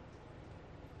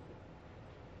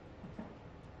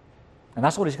 And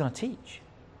that's what he's going to teach.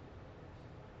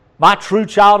 My true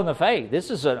child in the faith.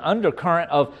 This is an undercurrent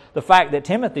of the fact that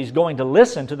Timothy's going to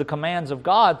listen to the commands of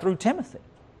God through Timothy.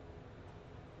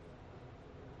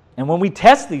 And when we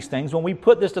test these things, when we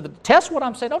put this to the test, what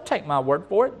I'm saying, don't take my word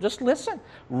for it. Just listen.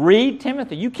 Read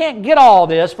Timothy. You can't get all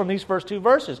this from these first 2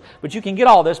 verses, but you can get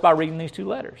all this by reading these 2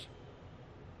 letters.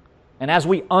 And as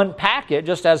we unpack it,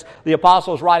 just as the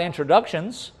apostles write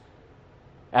introductions,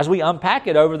 as we unpack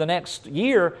it over the next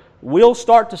year, we'll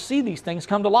start to see these things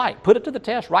come to light. Put it to the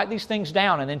test. Write these things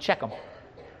down and then check them.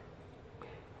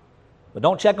 But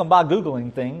don't check them by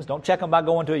Googling things. Don't check them by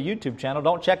going to a YouTube channel.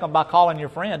 Don't check them by calling your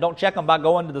friend. Don't check them by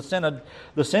going to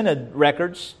the synod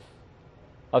records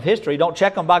of history. Don't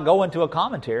check them by going to a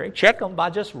commentary. Check them by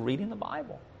just reading the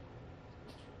Bible.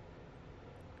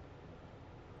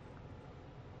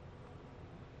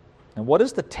 And what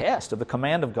is the test of the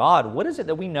command of God? What is it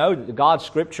that we know that God's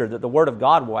Scripture, that the Word of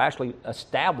God will actually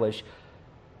establish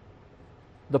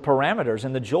the parameters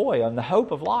and the joy and the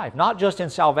hope of life, not just in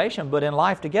salvation, but in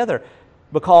life together,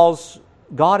 because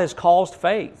God has caused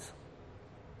faith.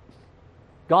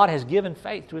 God has given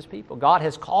faith to His people. God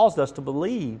has caused us to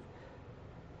believe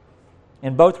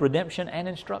in both redemption and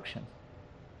instruction.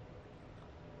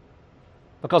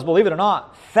 Because believe it or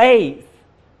not, faith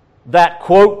that,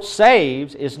 quote,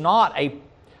 saves is not a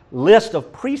list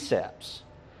of precepts.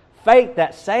 Faith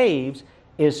that saves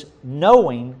is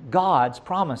knowing God's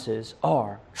promises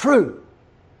are true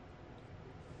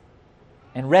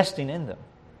and resting in them.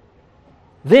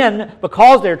 Then,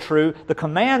 because they're true, the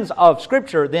commands of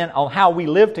Scripture then on how we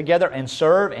live together and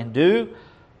serve and do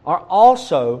are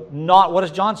also not, what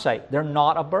does John say? They're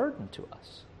not a burden to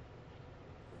us.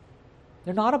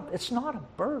 It's not a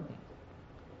burden.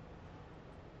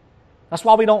 That's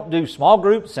why we don't do small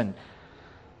groups and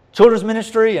children's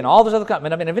ministry and all this other kind.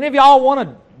 I mean, if any of y'all want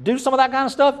to do some of that kind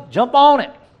of stuff, jump on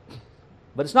it.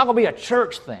 But it's not going to be a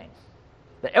church thing.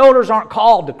 The elders aren't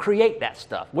called to create that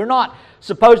stuff. We're not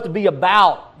supposed to be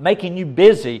about making you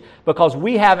busy because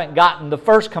we haven't gotten the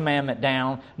first commandment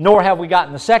down, nor have we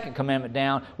gotten the second commandment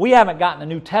down. We haven't gotten the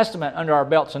New Testament under our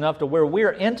belts enough to where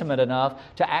we're intimate enough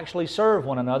to actually serve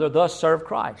one another, thus serve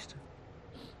Christ.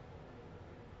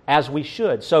 As we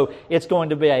should. So it's going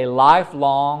to be a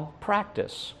lifelong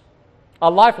practice. A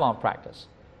lifelong practice.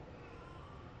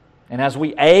 And as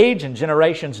we age and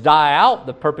generations die out,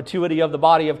 the perpetuity of the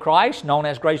body of Christ, known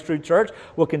as Grace Truth Church,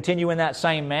 will continue in that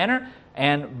same manner.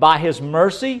 And by His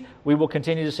mercy, we will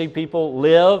continue to see people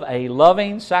live a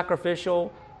loving,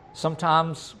 sacrificial,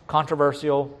 sometimes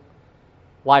controversial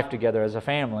life together as a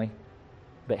family.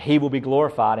 But He will be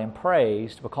glorified and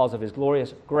praised because of His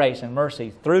glorious grace and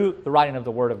mercy through the writing of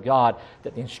the Word of God,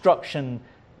 that the instruction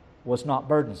was not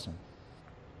burdensome.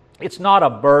 It's not a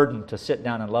burden to sit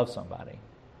down and love somebody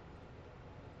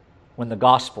when the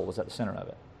gospel is at the center of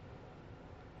it.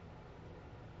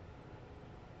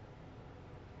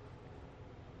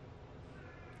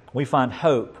 We find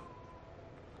hope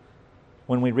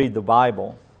when we read the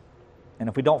Bible. And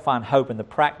if we don't find hope in the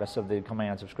practice of the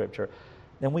commands of Scripture,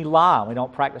 then we lie and we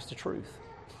don't practice the truth.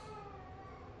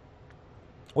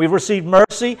 We've received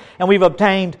mercy and we've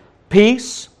obtained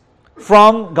peace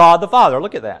from God the Father.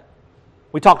 Look at that.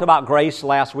 We talked about grace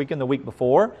last week and the week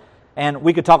before, and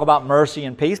we could talk about mercy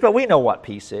and peace, but we know what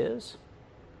peace is.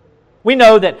 We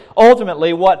know that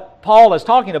ultimately what Paul is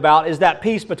talking about is that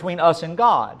peace between us and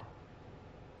God.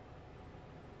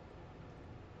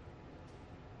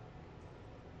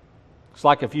 It's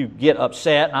like if you get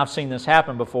upset, and I've seen this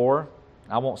happen before.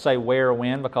 I won't say where or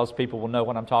when because people will know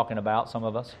what I'm talking about, some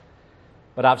of us.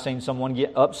 But I've seen someone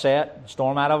get upset,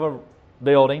 storm out of a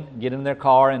building, get in their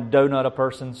car and donut a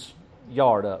person's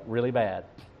yard up really bad,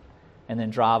 and then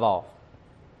drive off.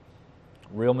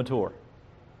 Real mature.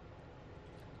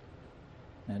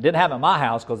 And it didn't happen at my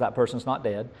house because that person's not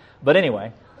dead. But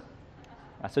anyway,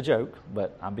 that's a joke,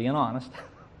 but I'm being honest.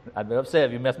 I'd be upset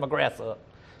if you messed my grass up.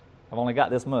 I've only got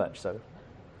this much, so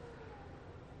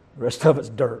the rest of it's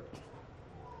dirt.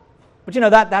 But you know,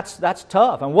 that's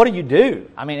tough. And what do?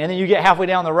 I mean, and then you get halfway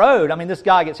down the road. I mean, this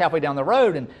guy gets halfway down the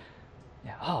road and,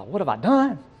 oh, what have I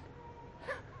done?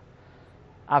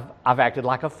 I've acted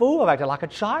like a fool. I've acted like a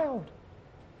child.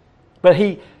 But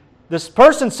this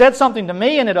person said something to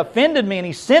me and it offended me and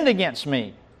he sinned against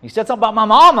me. He said something about my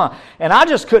mama and I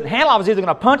just couldn't handle it. I was either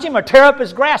going to punch him or tear up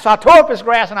his grass. So I tore up his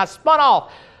grass and I spun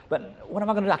off. But what am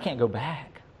I going to do? I can't go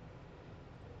back.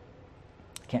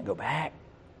 I can't go back.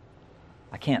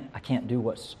 I can't do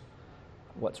what's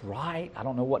right. I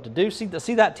don't know what to do.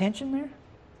 See that tension there?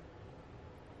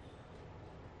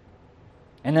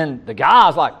 And then the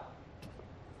guy's like,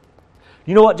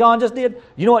 you know what John just did?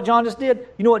 You know what John just did?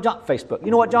 You know what John... Facebook.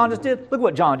 You know what John just did? Look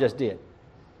what John just did.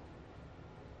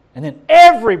 And then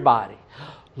everybody,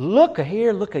 look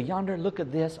here, look yonder, look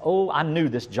at this. Oh, I knew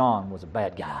this John was a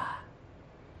bad guy.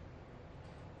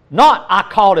 Not I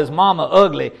called his mama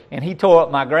ugly and he tore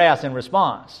up my grass in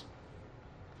response.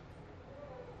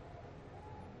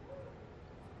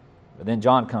 But then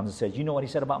John comes and says, you know what he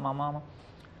said about my mama?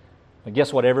 But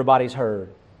guess what everybody's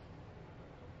heard?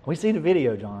 We see the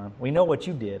video, John. We know what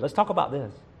you did. Let's talk about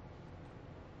this.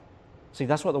 See,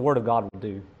 that's what the Word of God will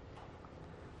do.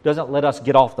 Doesn't let us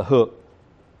get off the hook.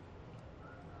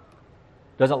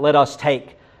 Doesn't let us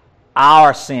take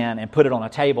our sin and put it on a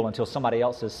table until somebody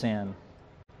else's sin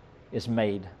is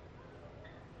made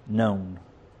known.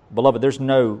 Beloved, there's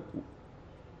no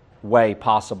way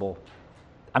possible.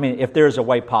 I mean, if there's a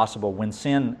way possible, when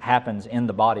sin happens in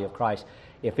the body of Christ,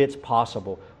 if it's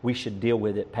possible, we should deal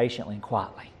with it patiently and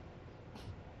quietly.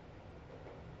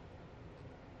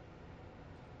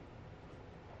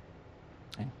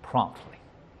 And promptly.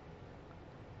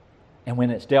 And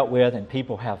when it's dealt with and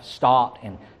people have stopped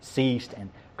and ceased and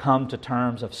come to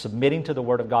terms of submitting to the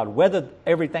Word of God, whether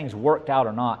everything's worked out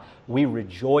or not, we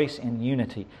rejoice in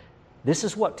unity. This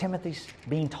is what Timothy's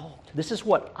being taught. This is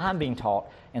what I'm being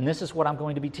taught. And this is what I'm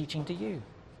going to be teaching to you.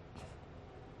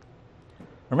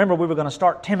 Remember, we were going to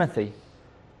start Timothy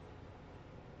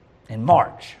in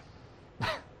March. We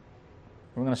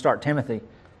were going to start Timothy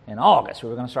in August. We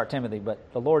were going to start Timothy,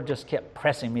 but the Lord just kept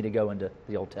pressing me to go into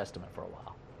the Old Testament for a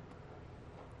while.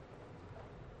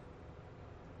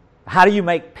 How do you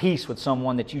make peace with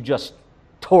someone that you just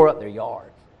tore up their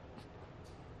yard?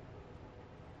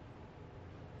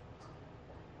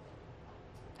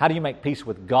 How do you make peace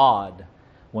with God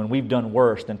when we've done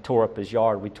worse than tore up His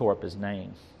yard, we tore up His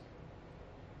name?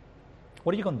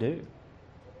 What are you going to do?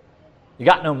 You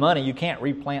got no money, you can't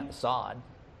replant the sod.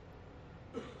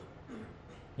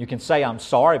 You can say, I'm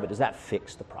sorry, but does that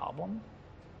fix the problem?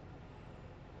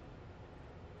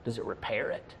 Does it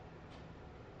repair it?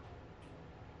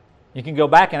 You can go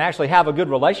back and actually have a good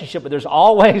relationship, but there's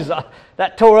always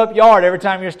that tore up yard every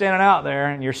time you're standing out there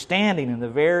and you're standing in the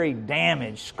very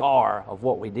damaged scar of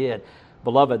what we did.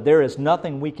 Beloved, there is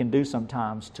nothing we can do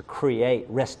sometimes to create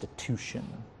restitution.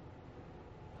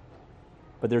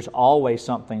 But there's always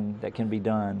something that can be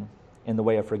done in the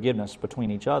way of forgiveness between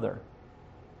each other.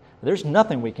 There's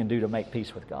nothing we can do to make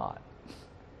peace with God.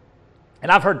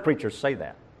 And I've heard preachers say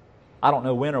that. I don't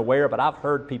know when or where, but I've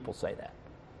heard people say that.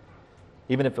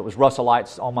 Even if it was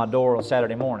Russellites on my door on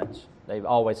Saturday mornings, they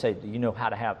always say, do you know how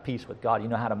to have peace with God? You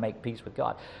know how to make peace with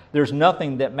God? There's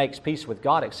nothing that makes peace with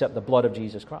God except the blood of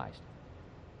Jesus Christ.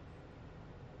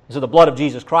 So the blood of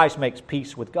Jesus Christ makes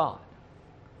peace with God.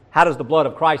 How does the blood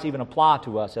of Christ even apply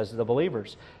to us as the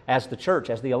believers, as the church,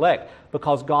 as the elect?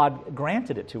 Because God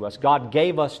granted it to us. God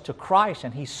gave us to Christ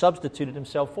and He substituted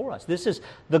Himself for us. This is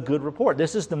the good report.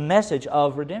 This is the message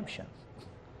of redemption.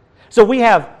 So we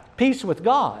have peace with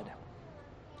God.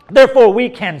 Therefore, we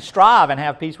can strive and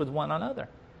have peace with one another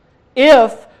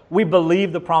if we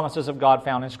believe the promises of God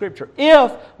found in Scripture,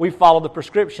 if we follow the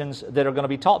prescriptions that are going to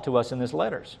be taught to us in these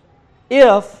letters,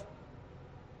 if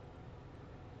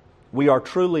we are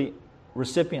truly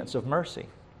recipients of mercy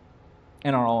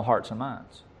in our own hearts and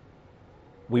minds,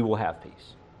 we will have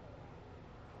peace.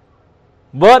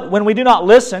 But when we do not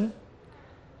listen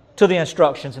to the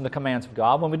instructions and the commands of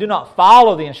God, when we do not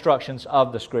follow the instructions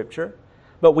of the Scripture,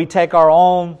 but we take our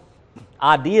own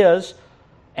ideas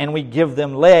and we give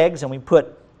them legs and we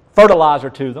put fertilizer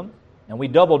to them and we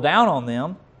double down on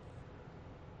them,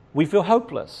 we feel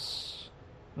hopeless,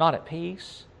 not at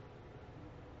peace.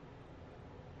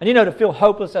 And you know, to feel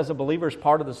hopeless as a believer is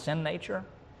part of the sin nature.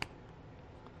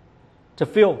 To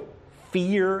feel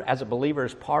fear as a believer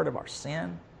is part of our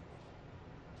sin.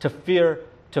 To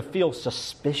feel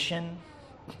suspicion,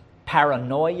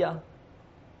 paranoia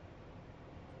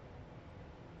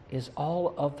is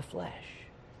all of the flesh.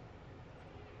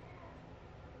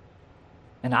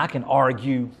 And I can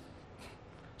argue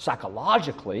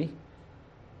psychologically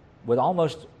with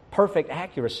almost perfect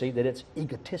accuracy that it's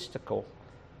egotistical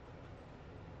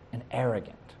and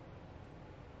arrogant.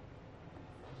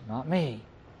 Not me.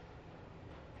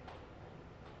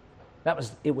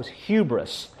 It was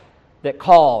hubris that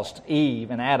caused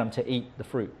Eve and Adam to eat the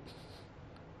fruit.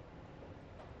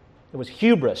 It was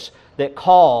hubris that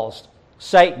caused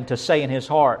Satan to say in his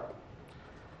heart,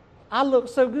 I look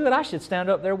so good, I should stand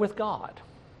up there with God.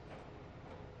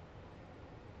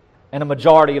 And a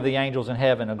majority of the angels in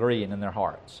heaven agreeing in their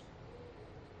hearts.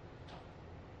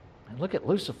 And look at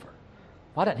Lucifer.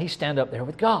 Why didn't he stand up there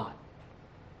with God?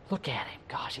 Look at him.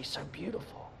 Gosh, he's so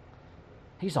beautiful.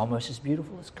 He's almost as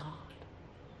beautiful as God.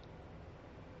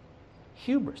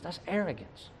 Hubris, that's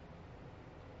arrogance.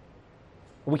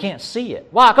 We can't see it.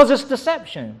 Why? Because it's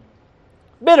deception.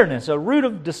 Bitterness, a root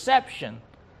of deception.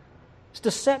 It's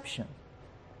deception.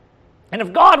 And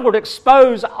if God were to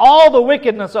expose all the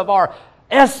wickedness of our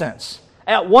essence,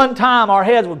 at one time our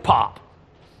heads would pop.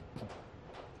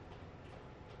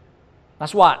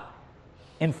 That's why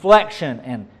inflection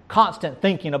and constant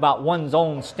thinking about one's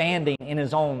own standing in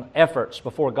his own efforts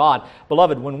before God.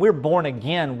 Beloved, when we're born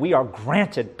again, we are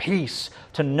granted peace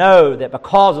to know that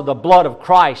because of the blood of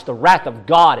Christ, the wrath of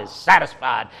God is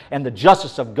satisfied and the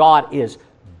justice of God is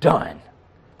done.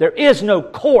 There is no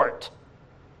court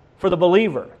for the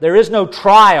believer. There is no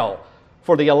trial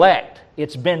for the elect.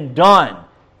 It's been done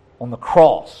on the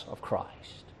cross of Christ.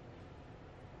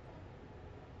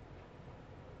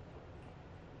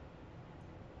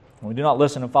 When we do not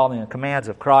listen and follow the commands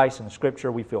of Christ and the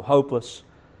Scripture, we feel hopeless.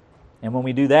 And when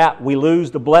we do that, we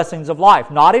lose the blessings of life.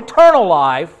 Not eternal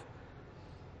life.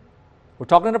 We're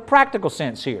talking in a practical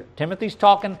sense here. Timothy's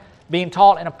being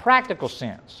taught in a practical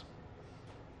sense.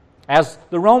 As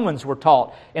the Romans were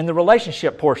taught in the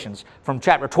relationship portions from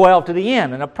chapter 12 to the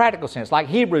end in a practical sense. Like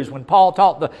Hebrews when Paul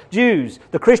taught the Jews,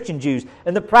 the Christian Jews,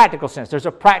 in the practical sense. There's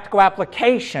a practical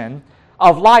application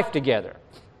of life together.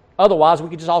 Otherwise, we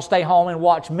could just all stay home and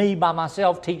watch me by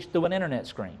myself teach through an internet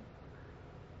screen.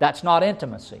 That's not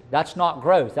intimacy. That's not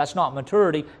growth. That's not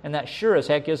maturity. And that sure as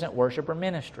heck isn't worship or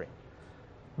ministry.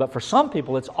 But for some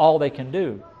people, it's all they can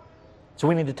do. So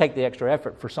we need to take the extra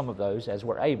effort for some of those as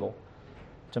we're able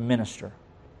to minister.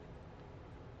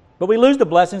 But we lose the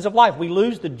blessings of life. We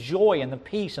lose the joy and the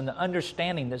peace and the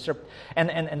understanding that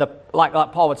like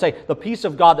Paul would say, the peace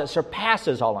of God that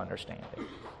surpasses all understanding.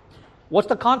 What's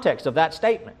the context of that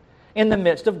statement? In the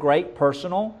midst of great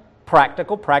personal,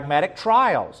 practical, pragmatic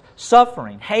trials,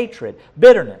 suffering, hatred,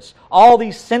 bitterness, all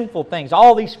these sinful things,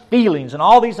 all these feelings and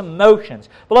all these emotions.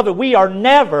 Beloved, we are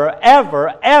never,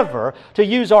 ever, ever to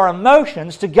use our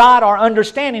emotions to guide our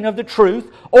understanding of the truth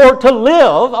or to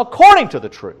live according to the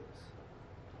truth.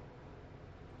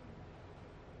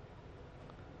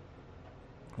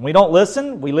 When we don't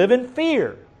listen, we live in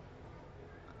fear.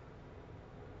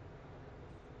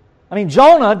 I mean,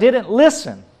 Jonah didn't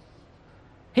listen.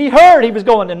 He heard he was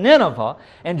going to Nineveh,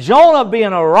 and Jonah,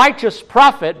 being a righteous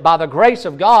prophet by the grace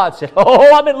of God, said,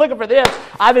 oh, I've been looking for this.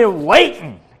 I've been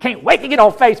waiting. Can't wait to get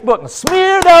on Facebook and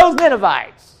smear those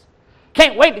Ninevites.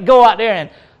 Can't wait to go out there and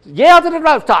yell to the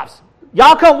rooftops.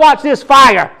 Y'all come watch this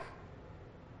fire.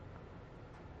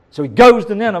 So he goes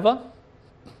to Nineveh.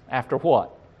 After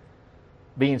what?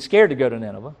 Being scared to go to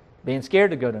Nineveh. Being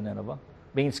scared to go to Nineveh.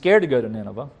 Being scared to go to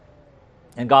Nineveh.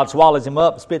 And God swallows him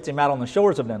up, spits him out on the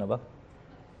shores of Nineveh.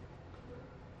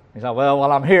 He's like, well,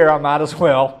 while I'm here, I might as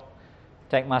well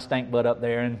take my stink butt up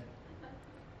there and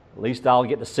at least I'll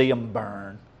get to see them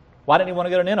burn. Why didn't he want to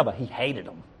go to Nineveh? He hated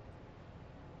them.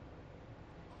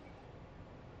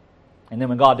 And then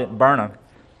when God didn't burn them,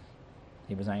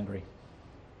 he was angry.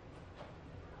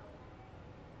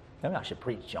 Maybe I should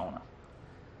preach Jonah.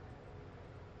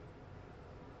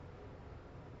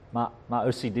 My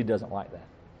OCD doesn't like that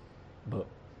book.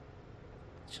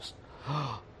 It's just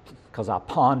because I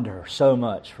ponder so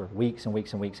much for weeks and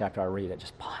weeks and weeks after I read it.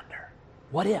 Just ponder.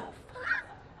 What if?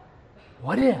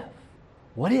 What if?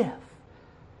 What if? And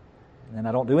then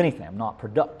I don't do anything. I'm not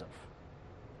productive.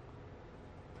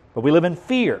 But we live in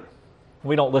fear.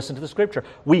 We don't listen to the Scripture.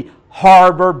 We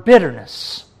harbor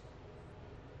bitterness.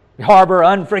 We harbor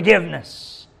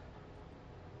unforgiveness,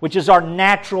 which is our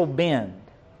natural bend.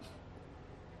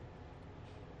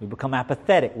 We become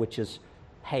apathetic, which is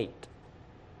hate,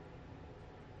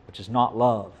 which is not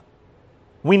love.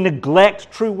 We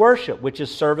neglect true worship, which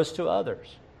is service to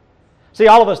others. See,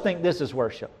 all of us think this is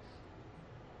worship.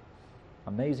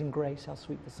 Amazing grace, how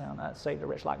sweet the sound that saved a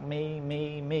wretch like me,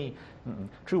 me, me.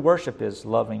 True worship is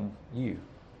loving you.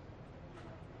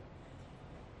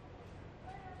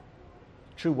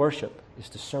 True worship is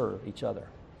to serve each other.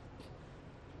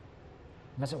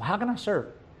 And I said, well, how can I serve?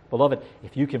 Beloved,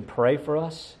 if you can pray for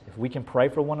us, if we can pray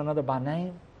for one another by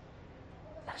name,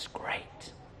 that's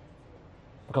great.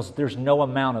 Because there's no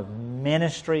amount of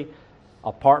ministry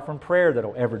apart from prayer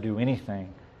that'll ever do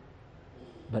anything.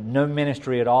 But no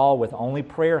ministry at all with only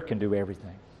prayer can do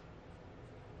everything.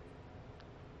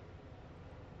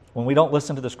 When we don't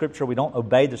listen to the Scripture, we don't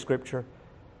obey the Scripture,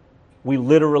 we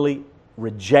literally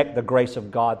reject the grace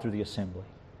of God through the assembly.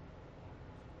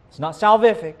 It's not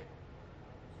salvific.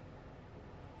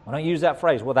 I don't use that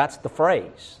phrase. Well, that's the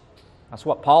phrase. That's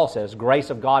what Paul says. Grace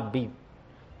of God be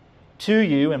to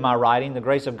you in my writing. The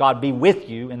grace of God be with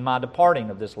you in my departing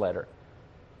of this letter.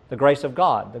 The grace of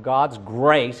God. The God's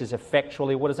grace is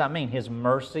effectually, what does that mean? His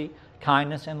mercy,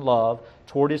 kindness, and love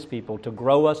toward His people to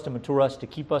grow us, to mature us, to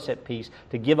keep us at peace,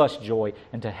 to give us joy,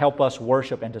 and to help us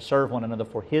worship and to serve one another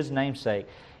for His name's sake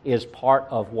is part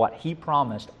of what He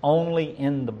promised only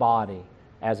in the body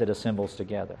as it assembles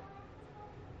together.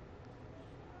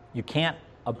 You can't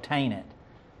obtain it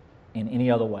in any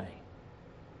other way.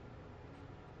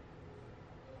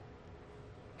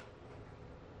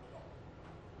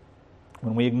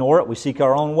 When we ignore it, we seek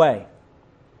our own way.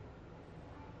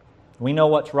 We know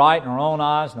what's right in our own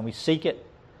eyes, and we seek it,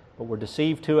 but we're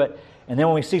deceived to it. And then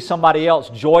when we see somebody else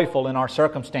joyful in our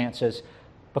circumstances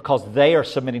because they are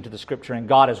submitting to the Scripture and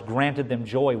God has granted them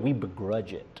joy, we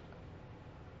begrudge it.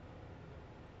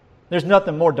 There's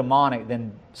nothing more demonic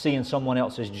than seeing someone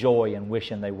else's joy and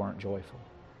wishing they weren't joyful.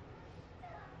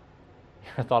 You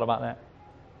ever thought about that?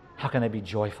 How can they be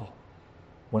joyful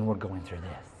when we're going through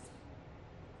this?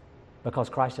 Because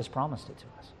Christ has promised it to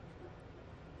us.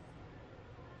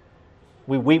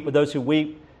 We weep with those who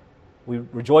weep. We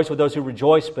rejoice with those who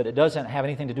rejoice, but it doesn't have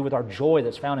anything to do with our joy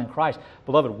that's found in Christ.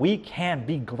 Beloved, we can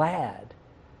be glad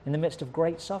in the midst of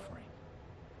great suffering.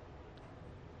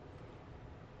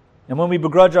 And when we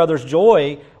begrudge others'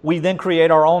 joy, we then create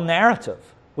our own narrative.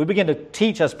 We begin to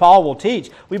teach, as Paul will teach,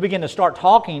 we begin to start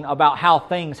talking about how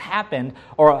things happened,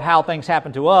 or how things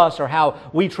happened to us, or how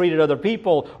we treated other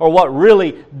people, or what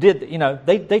really did,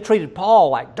 they treated Paul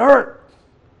like dirt.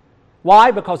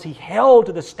 Why? Because he held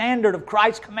to the standard of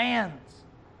Christ's commands.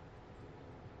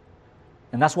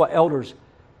 And that's what elders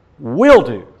will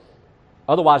do.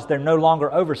 Otherwise, they're no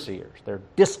longer overseers. They're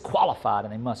disqualified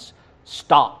and they must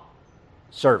stop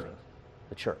serving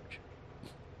the church.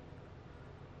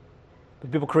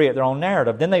 But people create their own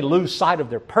narrative. Then they lose sight of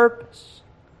their purpose.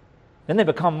 Then they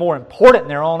become more important in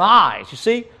their own eyes. You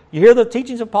see? You hear the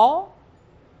teachings of Paul?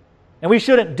 And we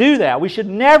shouldn't do that. We should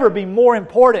never be more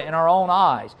important in our own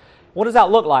eyes. What does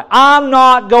that look like? I'm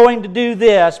not going to do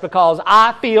this because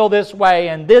I feel this way,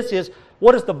 and this is...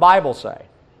 What does the Bible say?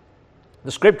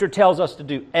 The Scripture tells us to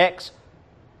do X,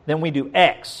 then we do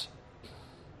X.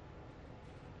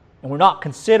 And we don't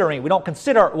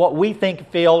consider what we think,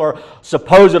 feel, or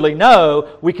supposedly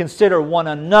know. We consider one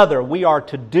another. We are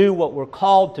to do what we're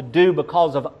called to do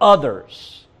because of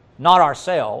others, not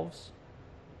ourselves.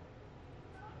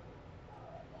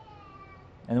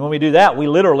 And when we do that, we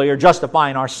literally are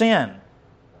justifying our sin.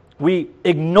 We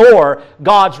ignore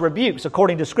God's rebukes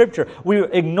according to Scripture. We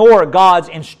ignore God's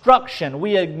instruction.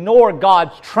 We ignore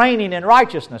God's training in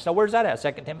righteousness. Now, where's that at?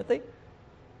 2 Timothy?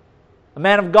 A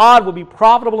man of God will be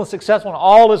profitable and successful in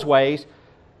all his ways.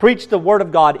 Preach the Word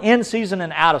of God in season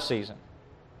and out of season.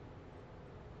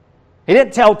 He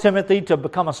didn't tell Timothy to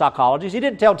become a psychologist. He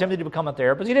didn't tell Timothy to become a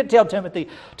therapist. He didn't tell Timothy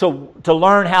to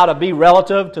learn how to be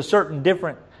relative to certain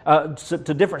different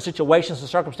situations and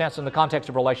circumstances in the context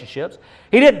of relationships.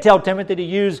 He didn't tell Timothy to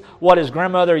use what his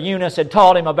grandmother Eunice had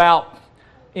taught him about,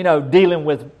 dealing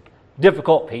with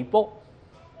difficult people.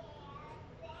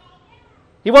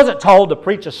 He wasn't told to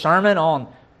preach a sermon on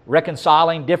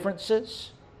reconciling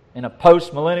differences in a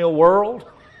post-millennial world.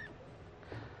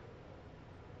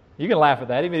 You can laugh at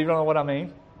that even if you don't know what I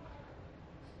mean.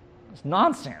 It's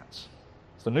nonsense.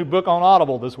 It's the new book on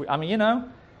Audible this week.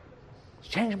 It's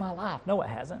changed my life. No, it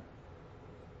hasn't.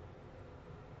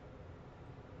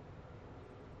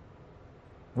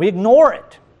 We ignore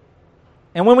it.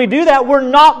 And when we do that, we're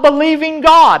not believing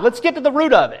God. Let's get to the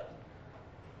root of it.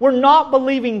 We're not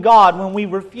believing God when we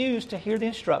refuse to hear the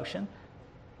instruction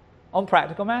on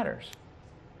practical matters.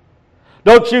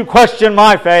 Don't you question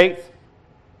my faith.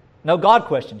 No, God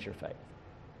questions your faith.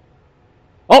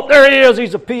 Oh, there he is.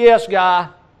 He's a PS guy.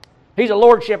 He's a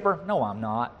Lord shipper. No, I'm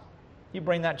not. You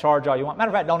bring that charge all you want. Matter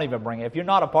of fact, don't even bring it. If you're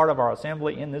not a part of our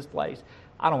assembly in this place,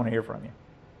 I don't want to hear from you.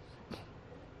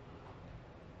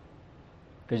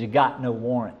 Because you got no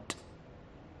warrant.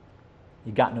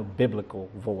 You got no biblical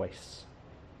voice.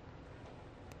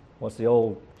 What's the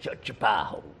old shut your pie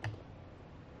hole?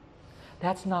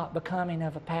 That's not becoming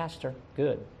of a pastor.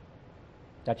 Good.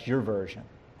 That's your version.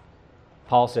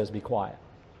 Paul says be quiet.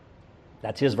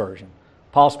 That's his version.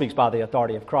 Paul speaks by the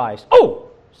authority of Christ. Oh!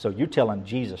 So you're telling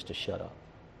Jesus to shut up.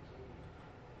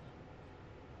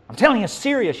 I'm telling you,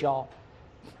 serious, y'all.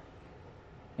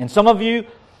 And some of you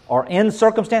are in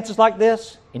circumstances like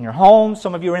this in your home.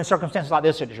 Some of you are in circumstances like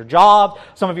this at your job.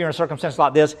 Some of you are in circumstances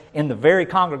like this in the very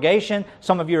congregation.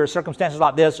 Some of you are in circumstances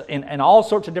like this in all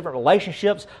sorts of different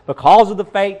relationships because of the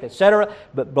faith, etc.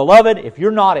 But beloved, if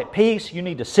you're not at peace, you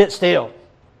need to sit still.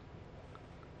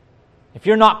 If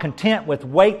you're not content with the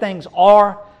way things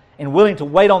are and willing to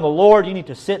wait on the Lord, you need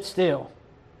to sit still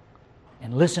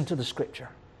and listen to the Scripture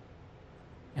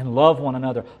and love one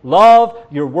another. Love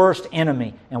your worst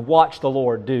enemy and watch the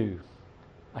Lord do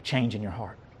a change in your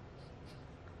heart.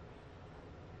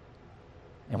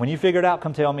 And when you figure it out,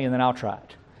 come tell me and then I'll try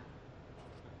it.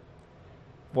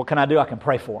 What can I do? I can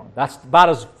pray for them. That's about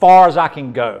as far as I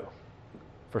can go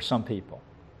for some people.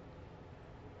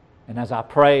 And as I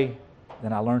pray,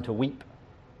 then I learn to weep.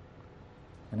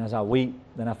 And as I weep,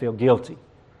 then I feel guilty.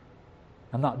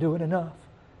 I'm not doing enough.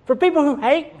 For people who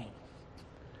hate me.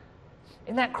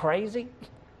 Isn't that crazy?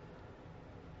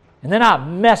 And then I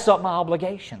mess up my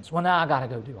obligations. Well, now I got to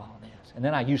go do all this. And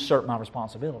then I usurp my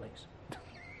responsibilities.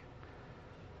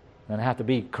 Then I have to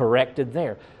be corrected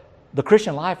there. The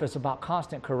Christian life is about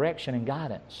constant correction and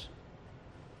guidance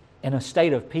in a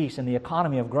state of peace in the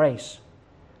economy of grace.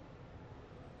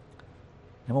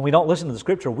 And when we don't listen to the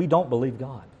Scripture, we don't believe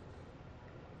God.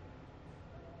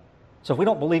 So if we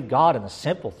don't believe God in the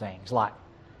simple things like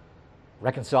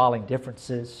reconciling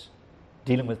differences,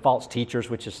 dealing with false teachers,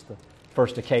 which is the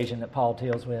first occasion that Paul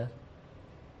deals with,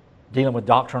 dealing with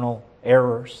doctrinal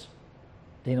errors,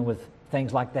 dealing with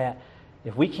things like that,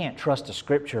 if we can't trust the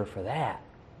Scripture for that,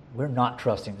 we're not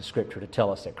trusting the Scripture to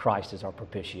tell us that Christ is our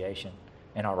propitiation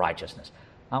and our righteousness.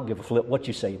 I don't give a flip what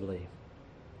you say you believe.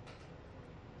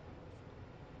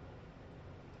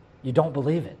 You don't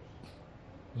believe it.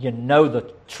 You know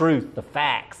the truth, the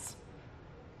facts,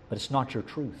 but it's not your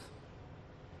truth.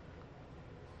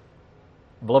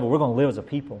 Beloved, we're going to live as a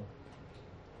people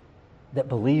that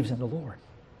believes in the Lord,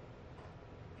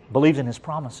 believes in His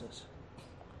promises.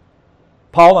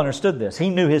 Paul understood this. He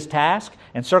knew his task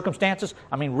and circumstances.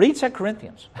 I mean, read 2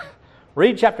 Corinthians.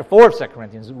 Read chapter 4 of 2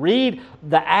 Corinthians. Read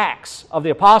the Acts of the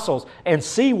Apostles and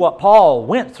see what Paul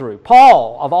went through.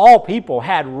 Paul, of all people,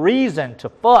 had reason to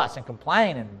fuss and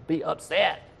complain and be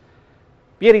upset.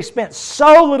 Yet he spent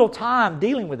so little time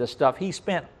dealing with this stuff. He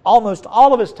spent almost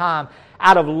all of his time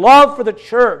out of love for the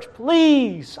church.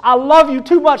 Please, I love you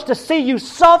too much to see you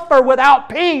suffer without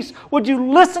peace. Would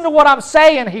you listen to what I'm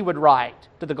saying, he would write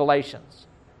to the Galatians.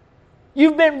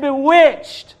 You've been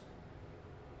bewitched.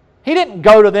 He didn't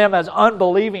go to them as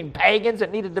unbelieving pagans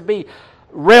that needed to be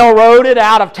railroaded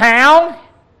out of town.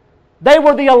 They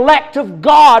were the elect of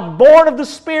God, born of the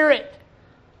Spirit.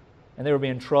 And they were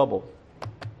being troubled.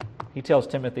 He tells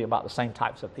Timothy about the same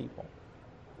types of people.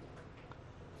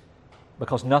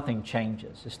 Because nothing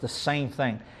changes. It's the same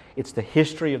thing. It's the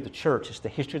history of the church. It's the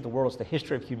history of the world. It's the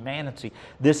history of humanity.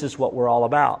 This is what we're all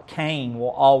about. Cain will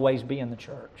always be in the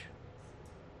church.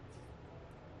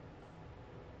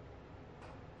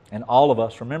 And all of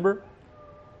us, remember,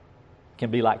 can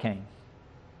be like Cain.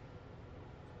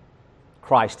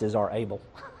 Christ is our Abel.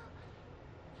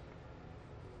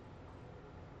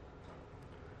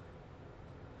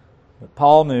 But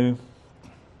Paul knew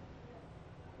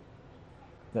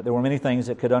that there were many things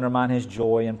that could undermine his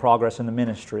joy and progress in the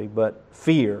ministry, but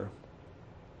fear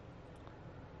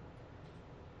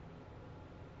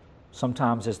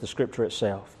sometimes is the Scripture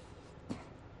itself.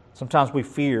 Sometimes we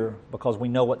fear because we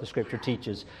know what the Scripture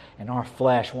teaches, and our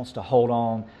flesh wants to hold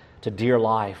on to dear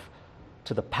life,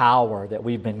 to the power that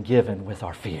we've been given with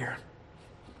our fear.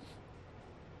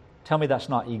 Tell me that's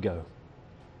not ego.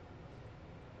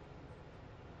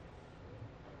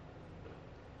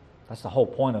 That's the whole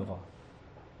point of a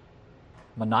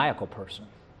maniacal person.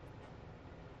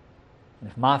 And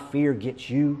if my fear gets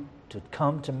you to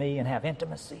come to me and have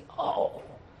intimacy,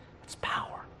 it's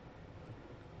power.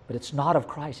 But it's not of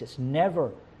Christ. It's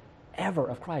never, ever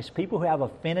of Christ. People who have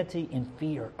affinity in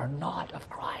fear are not of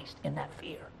Christ in that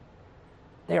fear.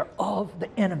 They are of the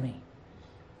enemy.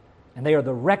 And they are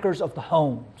the wreckers of the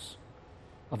homes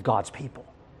of God's people.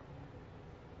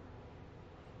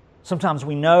 Sometimes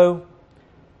we know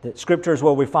that Scripture is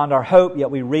where we find our hope,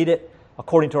 yet we read it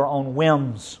according to our own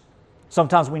whims.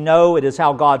 Sometimes we know it is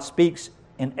how God speaks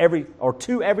in every or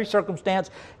to every circumstance,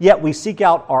 yet we seek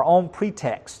out our own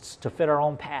pretexts to fit our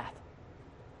own path.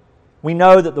 We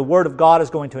know that the Word of God is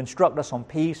going to instruct us on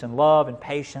peace and love and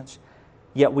patience,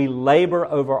 yet we labor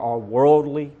over our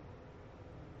worldly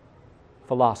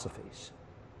philosophies.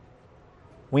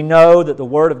 We know that the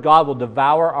Word of God will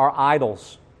devour our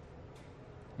idols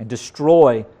and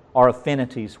destroy our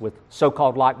affinities with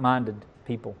so-called like-minded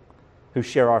people who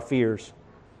share our fears,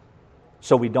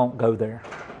 so we don't go there.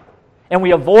 And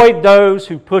we avoid those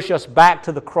who push us back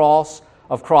to the cross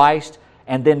of Christ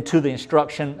and then to the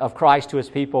instruction of Christ to His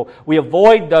people. We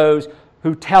avoid those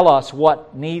who tell us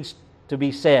what needs to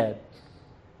be said,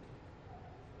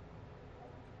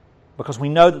 because we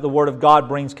know that the Word of God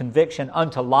brings conviction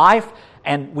unto life,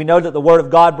 and we know that the Word of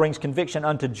God brings conviction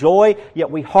unto joy, yet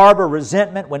we harbor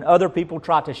resentment when other people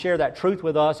try to share that truth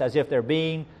with us as if they're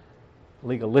being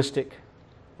legalistic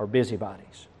or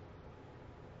busybodies.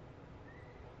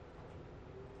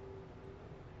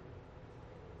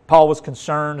 Paul was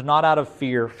concerned not out of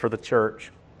fear for the church,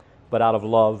 but out of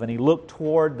love. And he looked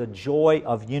toward the joy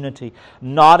of unity,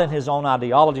 not in his own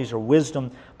ideologies or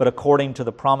wisdom, but according to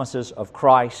the promises of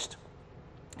Christ.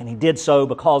 And he did so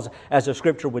because, as the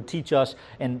Scripture would teach us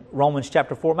in Romans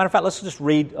chapter 4. Matter of fact, let's just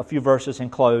read a few verses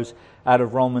and close out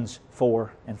of Romans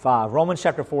 4 and 5. Romans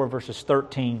chapter 4, verses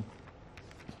 13.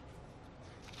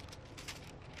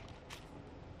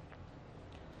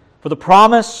 For the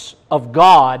promise of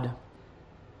God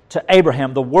to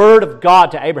Abraham, the word of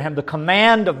God to Abraham, the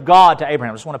command of God to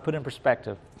Abraham, I just want to put it in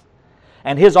perspective,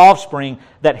 and his offspring,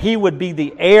 that he would be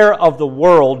the heir of the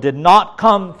world, did not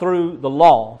come through the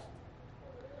law,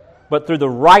 but through the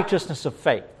righteousness of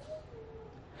faith.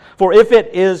 For if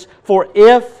it is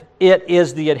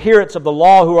the adherents of the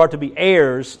law who are to be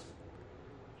heirs,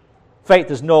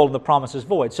 faith is null and the promise is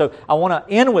void. So I want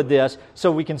to end with this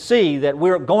so we can see that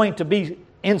we're going to be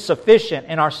insufficient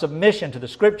in our submission to the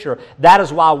Scripture. That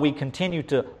is why we continue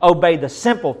to obey the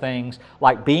simple things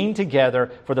like being together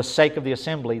for the sake of the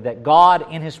assembly, that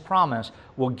God in His promise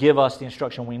will give us the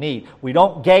instruction we need. We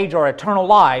don't gauge our eternal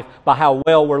life by how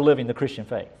well we're living the Christian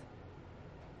faith.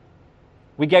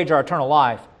 We gauge our eternal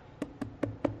life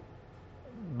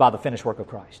by the finished work of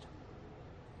Christ.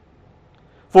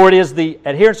 For it is the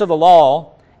adherents of the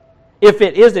law, if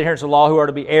it is the adherents of the law who are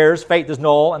to be heirs, faith is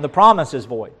null and the promise is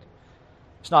void.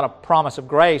 It's not a promise of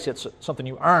grace, it's something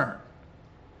you earn.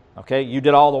 Okay, you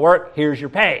did all the work, here's your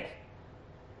pay.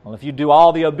 Well, if you do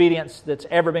all the obedience that's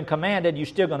ever been commanded, you're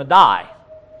still going to die.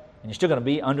 And you're still going to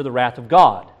be under the wrath of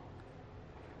God.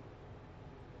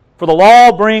 For the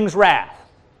law brings wrath.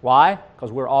 Why?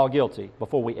 Because we're all guilty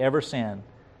before we ever sin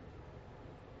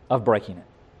of breaking it.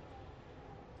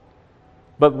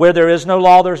 But where there is no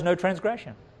law, there's no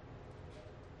transgression.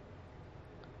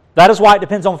 That is why it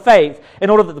depends on faith, in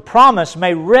order that the promise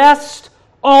may rest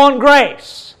on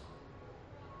grace.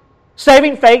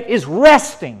 Saving faith is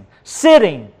resting,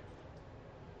 sitting,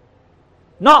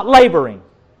 not laboring.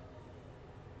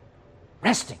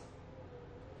 Resting.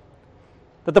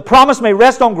 That the promise may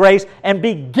rest on grace and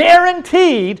be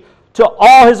guaranteed to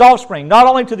all His offspring, not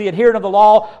only to the adherent of the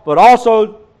law, but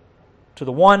also to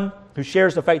the one who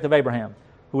shares the faith of Abraham,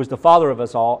 who is the father of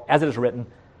us all, as it is written,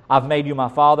 I've made you my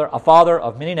father, a father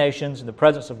of many nations, in the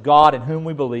presence of God in whom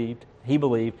He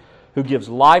believed, who gives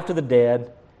life to the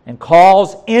dead and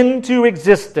calls into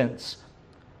existence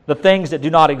the things that do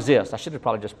not exist. I should have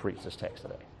probably just preached this text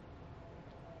today.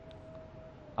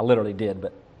 I literally did,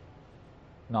 but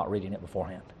not reading it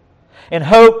beforehand. In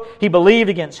hope, he believed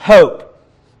against hope,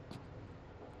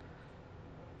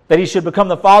 that he should become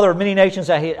the father of many nations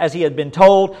as he had been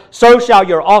told, so shall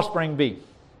your offspring be.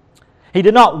 He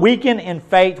did not weaken in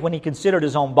faith when he considered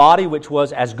his own body, which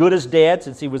was as good as dead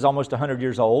since he was almost 100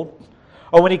 years old,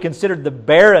 or when he considered the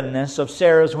barrenness of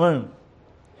Sarah's womb.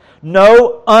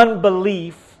 No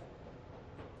unbelief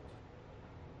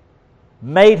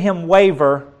made him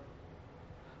waver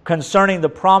concerning the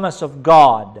promise of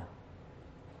God.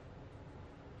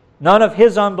 None of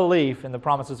his unbelief in the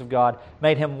promises of God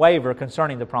made him waver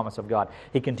concerning the promise of God.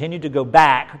 He continued to go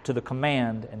back to the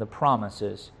command and the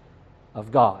promises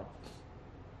of God.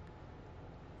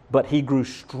 But he grew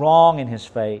strong in his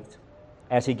faith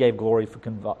as he gave glory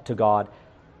to God.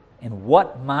 In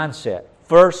what mindset?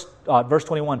 Verse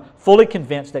 21, fully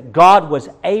convinced that God was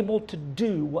able to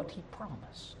do what He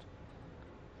promised.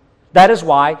 That is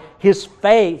why his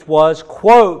faith was,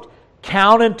 quote,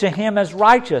 counted to him as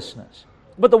righteousness.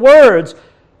 But the words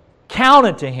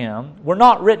counted to him were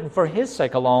not written for his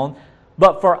sake alone,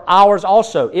 but for ours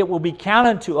also. It will be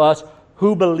counted to us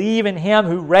who believe in Him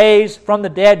who raised from the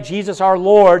dead Jesus our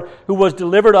Lord, who was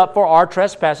delivered up for our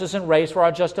trespasses and raised for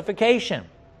our justification.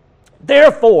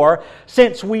 Therefore,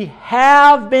 since we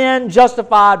have been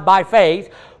justified by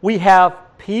faith, we have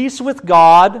peace with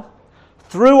God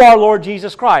through our Lord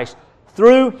Jesus Christ.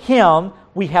 Through Him,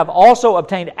 we have also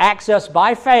obtained access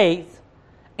by faith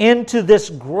into this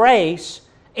grace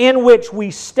in which we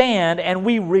stand, and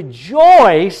we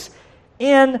rejoice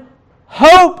in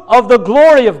hope of the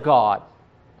glory of God.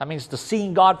 That means to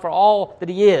seeing God for all that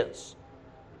He is.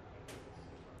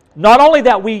 Not only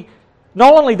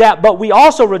that, but we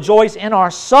also rejoice in our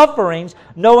sufferings,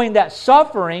 knowing that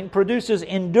suffering produces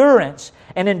endurance,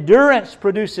 and endurance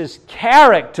produces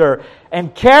character,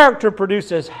 and character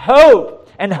produces hope.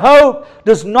 And hope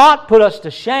does not put us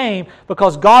to shame,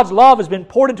 because God's love has been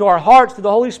poured into our hearts through the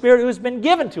Holy Spirit who has been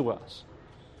given to us.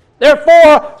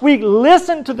 Therefore, we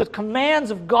listen to the commands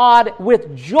of God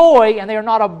with joy, and they are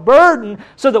not a burden,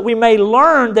 so that we may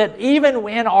learn that even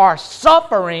in our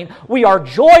suffering, we are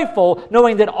joyful,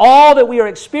 knowing that all that we are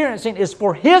experiencing is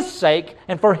for His sake,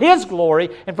 and for His glory,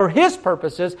 and for His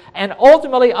purposes, and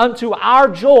ultimately unto our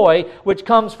joy, which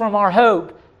comes from our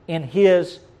hope in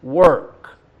His work.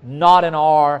 Not in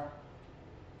our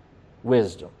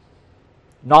wisdom,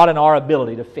 not in our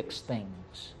ability to fix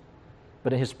things,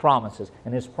 but in His promises.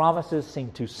 And His promises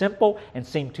seem too simple and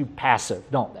seem too passive,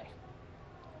 don't they?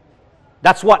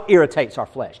 That's what irritates our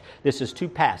flesh. This is too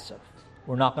passive.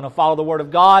 We're not going to follow the Word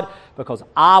of God because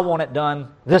I want it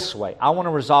done this way. I want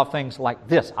to resolve things like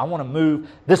this. I want to move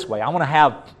this way. I want to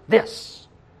have this.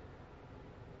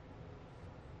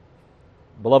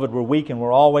 Beloved, we're weak, and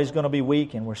we're always going to be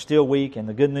weak, and we're still weak. And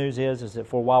the good news is that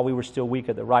for while we were still weak,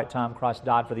 at the right time Christ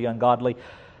died for the ungodly.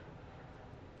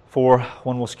 For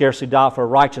one will scarcely die for a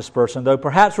righteous person, though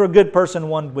perhaps for a good person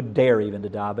one would dare even to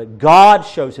die. But God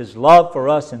shows His love for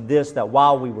us in this, that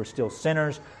while we were still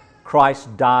sinners,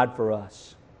 Christ died for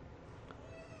us.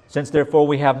 Since therefore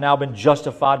we have now been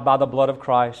justified by the blood of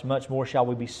Christ, much more shall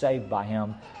we be saved by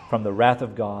Him from the wrath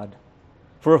of God.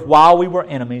 For if while we were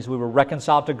enemies, we were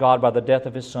reconciled to God by the death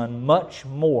of His Son, much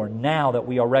more, now that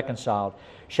we are reconciled,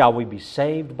 shall we be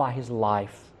saved by His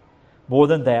life. More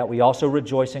than that, we also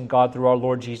rejoice in God through our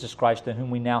Lord Jesus Christ, in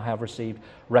whom we now have received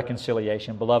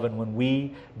reconciliation. Beloved, when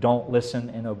we don't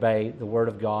listen and obey the Word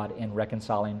of God in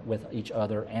reconciling with each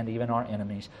other and even our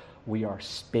enemies, we are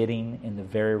spitting in the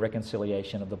very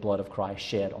reconciliation of the blood of Christ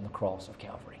shed on the cross of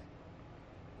Calvary.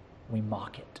 We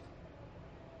mock it.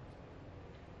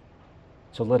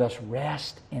 So let us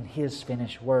rest in His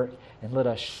finished work, and let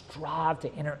us strive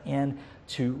to enter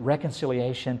into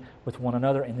reconciliation with one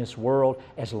another in this world,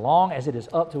 as long as it is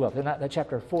up to us. Isn't that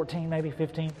chapter 14, maybe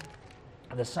 15,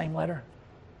 of the same letter?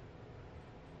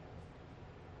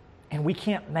 And we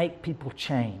can't make people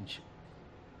change.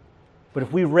 But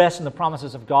if we rest in the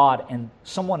promises of God and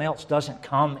someone else doesn't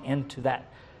come into that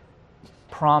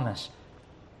promise,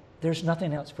 there's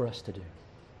nothing else for us to do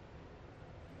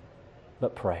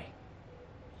but pray.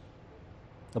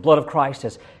 The blood of Christ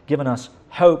has given us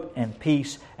hope and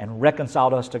peace and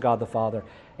reconciled us to God the Father.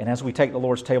 And as we take the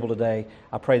Lord's table today,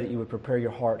 I pray that you would prepare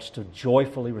your hearts to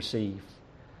joyfully receive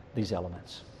these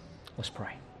elements. Let's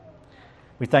pray.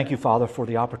 We thank you, Father, for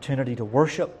the opportunity to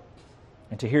worship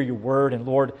and to hear your word. And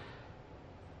Lord,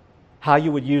 how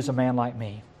you would use a man like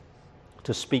me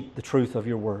to speak the truth of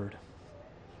your word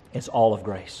is all of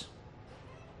grace.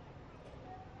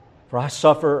 For I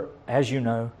suffer, as you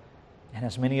know, and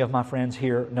as many of my friends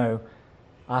here know,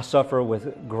 I suffer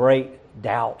with great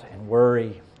doubt and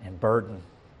worry and burden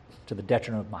to the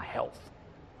detriment of my health.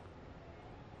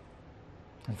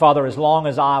 And Father, as long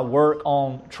as I work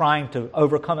on trying to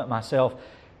overcome it myself,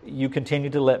 you continue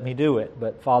to let me do it.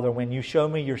 But Father, when you show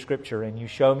me your Scripture and you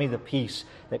show me the peace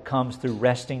that comes through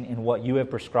resting in what you have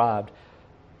prescribed,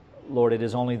 Lord, it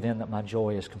is only then that my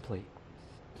joy is complete.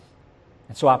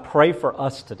 And so I pray for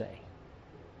us today.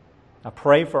 I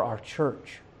pray for our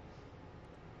church,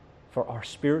 for our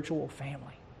spiritual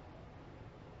family,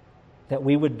 that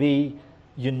we would be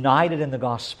united in the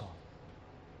gospel,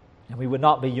 and we would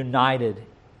not be united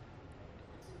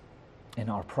in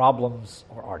our problems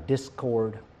or our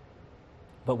discord,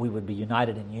 but we would be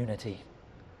united in unity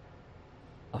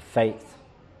of faith.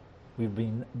 We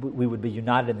would be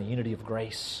united in the unity of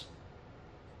grace,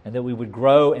 and that we would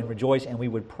grow and rejoice, and we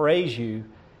would praise you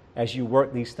as you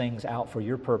work these things out for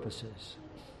your purposes.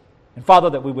 And Father,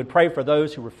 that we would pray for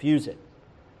those who refuse it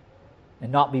and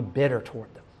not be bitter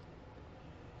toward them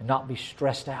and not be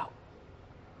stressed out,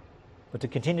 but to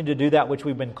continue to do that which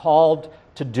we've been called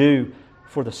to do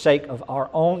for the sake of our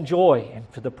own joy and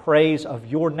for the praise of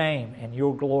your name and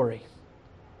your glory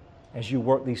as you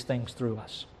work these things through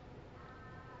us.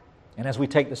 And as we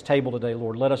take this table today,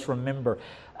 Lord, let us remember,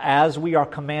 as we are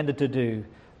commanded to do,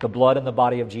 the blood and the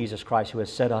body of Jesus Christ, who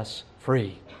has set us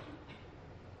free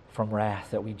from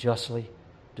wrath that we justly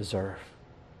deserve,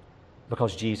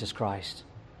 because Jesus Christ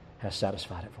has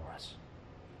satisfied it for us.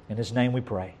 In His name we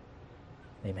pray.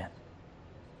 Amen.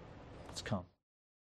 Let's come.